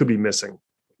you could be missing.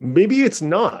 Maybe it's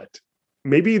not.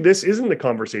 Maybe this isn't the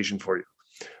conversation for you.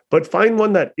 But find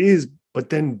one that is, but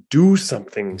then do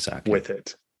something with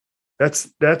it.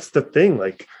 That's the thing.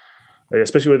 Like,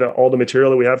 especially with all the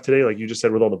material that we have today, like you just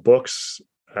said, with all the books,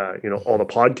 all the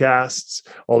podcasts,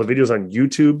 all the videos on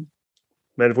YouTube,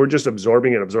 man, if we're just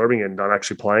absorbing it and not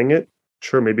actually applying it,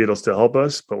 sure, maybe it'll still help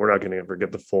us, but we're not going to ever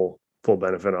get the full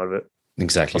benefit out of it.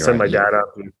 Exactly. I'll send my dad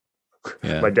up.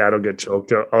 My dad will get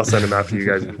choked. I'll send him after you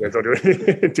guys. You guys don't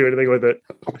do anything with it.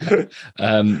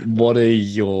 What are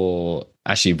your,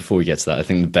 actually, before we get to that, I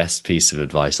think the best piece of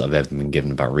advice I've ever been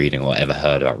given about reading or ever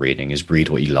heard about reading is read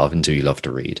what you love and do you love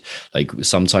to read. Like,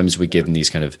 sometimes we're given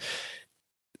these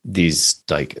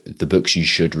like the books you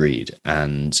should read,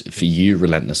 and for you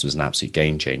Relentless was an absolute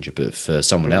game changer, but for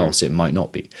someone else it might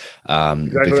not be,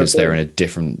 because they're in a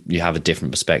different, you have a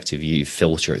different perspective, you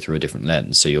filter it through a different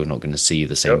lens, so you're not going to see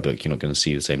the same book, you're not going to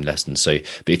see the same lesson. So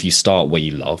but if you start where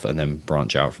you love and then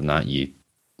branch out from that, you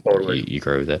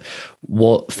grow there.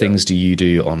 What things do you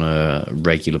do on a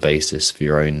regular basis for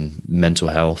your own mental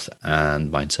health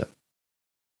and mindset?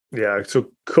 Yeah,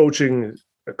 so coaches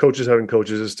having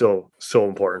coaches is still so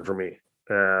important for me.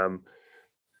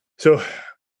 So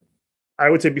I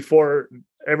would say before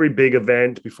every big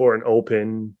event, before an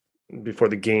open, before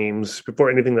the games, before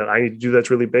anything that I need to do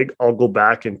that's really big, I'll go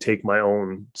back and take my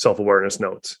own self-awareness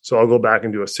notes. So I'll go back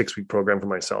and do a 6-week program for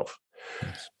myself.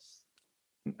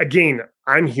 Again,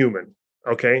 I'm human.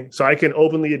 Okay. So I can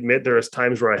openly admit there is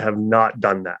times where I have not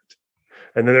done that.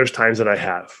 And then there's times that I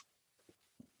have.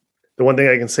 The one thing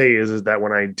I can say is that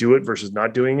when I do it versus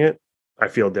not doing it, I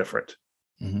feel different.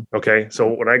 Okay.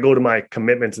 So when I go to my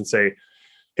commitments and say,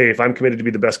 hey, if I'm committed to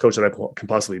be the best coach that I can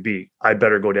possibly be, I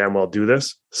better go damn well do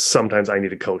this. Sometimes I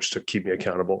need a coach to keep me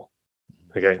accountable.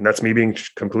 Okay. And that's me being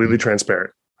completely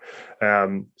transparent.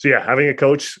 So yeah, having a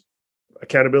coach,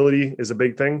 accountability is a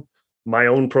big thing. My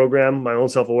own program, my own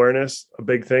self-awareness, a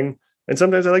big thing. And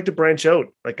sometimes I like to branch out.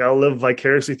 Like, I'll live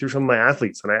vicariously through some of my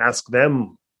athletes and I ask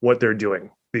them what they're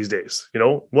doing these days. You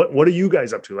know, what are you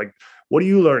guys up to? Like, what are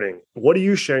you learning? What are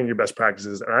you sharing your best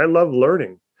practices? And I love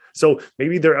learning. So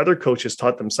maybe their other coaches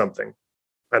taught them something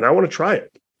and I want to try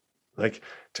it. Like,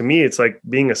 to me, it's like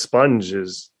being a sponge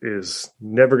is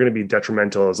never going to be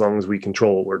detrimental as long as we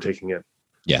control what we're taking in.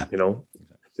 Yeah. You know,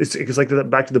 it's like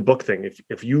back to the book thing.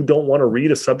 If you don't want to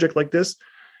read a subject like this,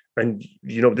 and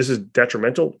this is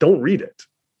detrimental, don't read it.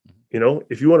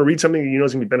 If you want to read something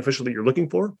is going to be beneficial that you're looking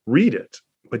for, read it,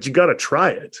 but you got to try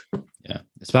it. Yeah,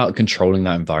 it's about controlling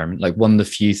that environment. Like one of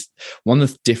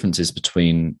the differences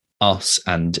between us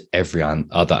and every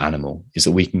other animal is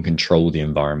that we can control the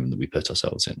environment that we put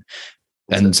ourselves in.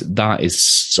 And that is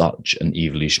such an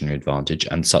evolutionary advantage,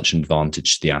 and such an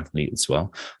advantage to the athlete as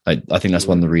well. I think that's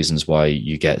one of the reasons why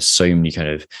you get so many kind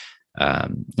of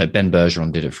like Ben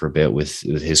Bergeron did it for a bit with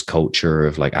his culture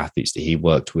of like athletes that he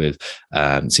worked with.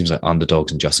 It seems like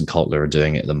Underdogs and Justin Kotler are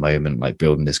doing it at the moment, like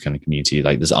building this kind of community.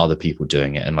 Like there's other people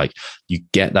doing it, and like you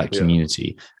get that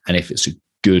community. And if it's a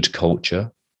good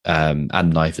culture,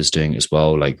 and Knife is doing it as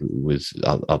well, like with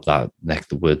up that neck of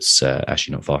the woods,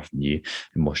 actually not far from you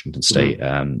in Washington State,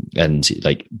 and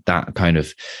like that kind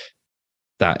of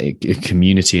that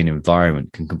community and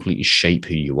environment can completely shape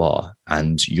who you are,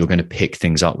 and you're going to pick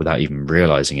things up without even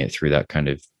realizing it through that kind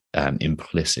of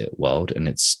implicit world. And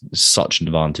it's such an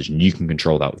advantage, and you can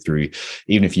control that through,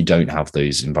 even if you don't have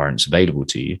those environments available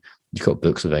to you. You've got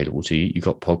books available to you. You've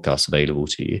got podcasts available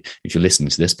to you. If you're listening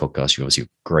to this podcast, you obviously have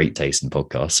great taste in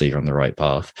podcasts, so you're on the right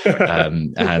path.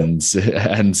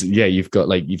 And yeah, you've got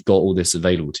all this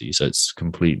available to you. So it's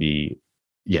completely,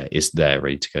 it's there,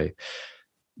 ready to go.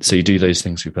 So you do those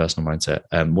things through personal mindset.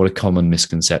 What are common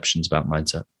misconceptions about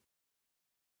mindset?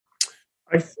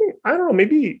 I don't know,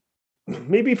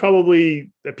 maybe probably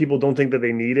that people don't think that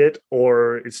they need it,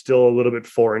 or it's still a little bit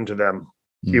foreign to them,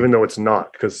 even though it's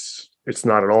not, because it's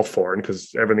not at all foreign,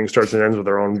 because everything starts and ends with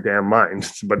our own damn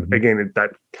mind. But again,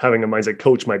 that having a mindset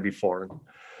coach might be foreign.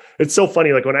 It's so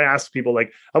funny. Like when I ask people,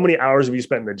 like, how many hours have you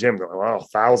spent in the gym? They're like, wow,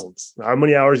 thousands. How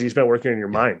many hours have you spent working on your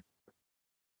mind?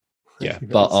 Yeah.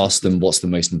 But ask them, what's the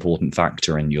most important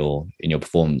factor in your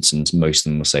performance? And most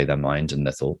of them will say their mind and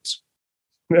their thoughts.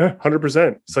 Yeah,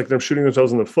 100%. It's like they're shooting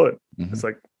themselves in the foot. It's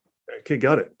like, okay,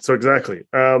 got it. So exactly.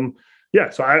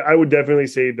 So I would definitely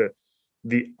say that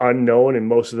the unknown, and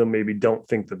most of them maybe don't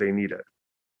think that they need it.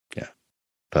 Yeah.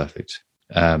 Perfect.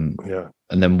 And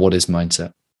then what is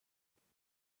mindset?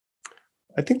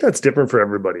 I think that's different for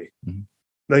everybody.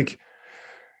 Like,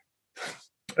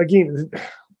 again,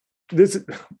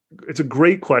 it's a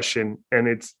great question, and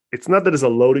it's not that it's a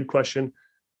loaded question.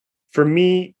 For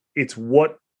me, it's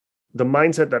what the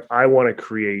mindset that I want to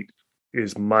create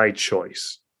is my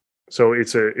choice. So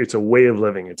it's a way of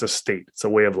living. It's a state. It's a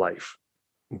way of life.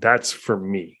 That's for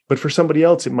me. But for somebody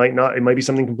else, it might not. It might be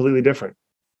something completely different.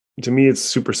 To me, it's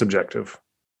super subjective.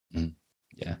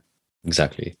 Yeah,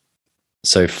 exactly.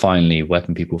 So finally, where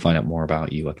can people find out more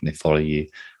about you? Where can they follow you?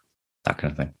 That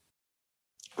kind of thing.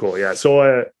 Cool. Yeah.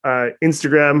 So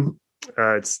Instagram,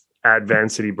 it's at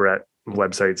Vancity Brett.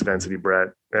 Website's Vancity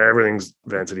Brett. Everything's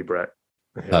Vancity Brett.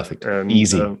 Yeah. Perfect. And,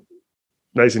 easy.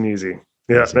 Nice and easy.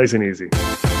 Yeah, nice and easy.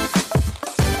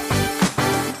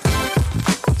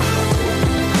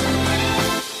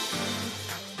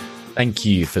 Thank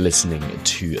you for listening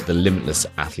to the Limitless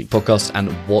Athlete podcast, and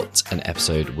what an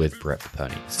episode with Brett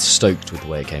Pepperny. Stoked with the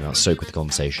way it came out, stoked with the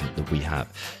conversation that we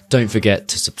have. Don't forget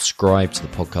to subscribe to the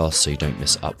podcast so you don't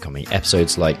miss upcoming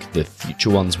episodes like the future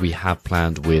ones we have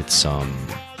planned with some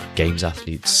games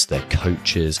athletes, their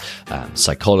coaches,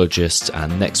 psychologists,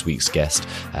 and next week's guest,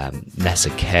 Nessa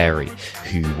Carey,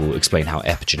 who will explain how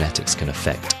epigenetics can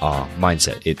affect our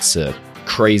mindset. It's a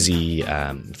crazy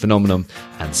phenomenon,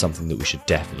 and something that we should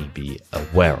definitely be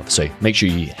aware of. So make sure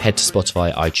you head to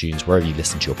Spotify, iTunes, wherever you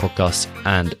listen to your podcasts,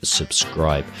 and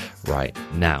subscribe right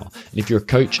now. And if you're a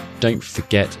coach, don't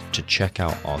forget to check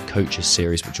out our coaches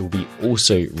series, which will be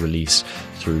also released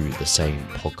through the same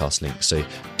podcast link. So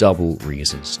double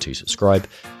reasons to subscribe.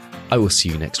 I will see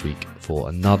you next week for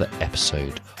another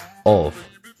episode of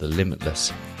the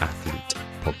Limitless Athlete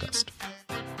podcast.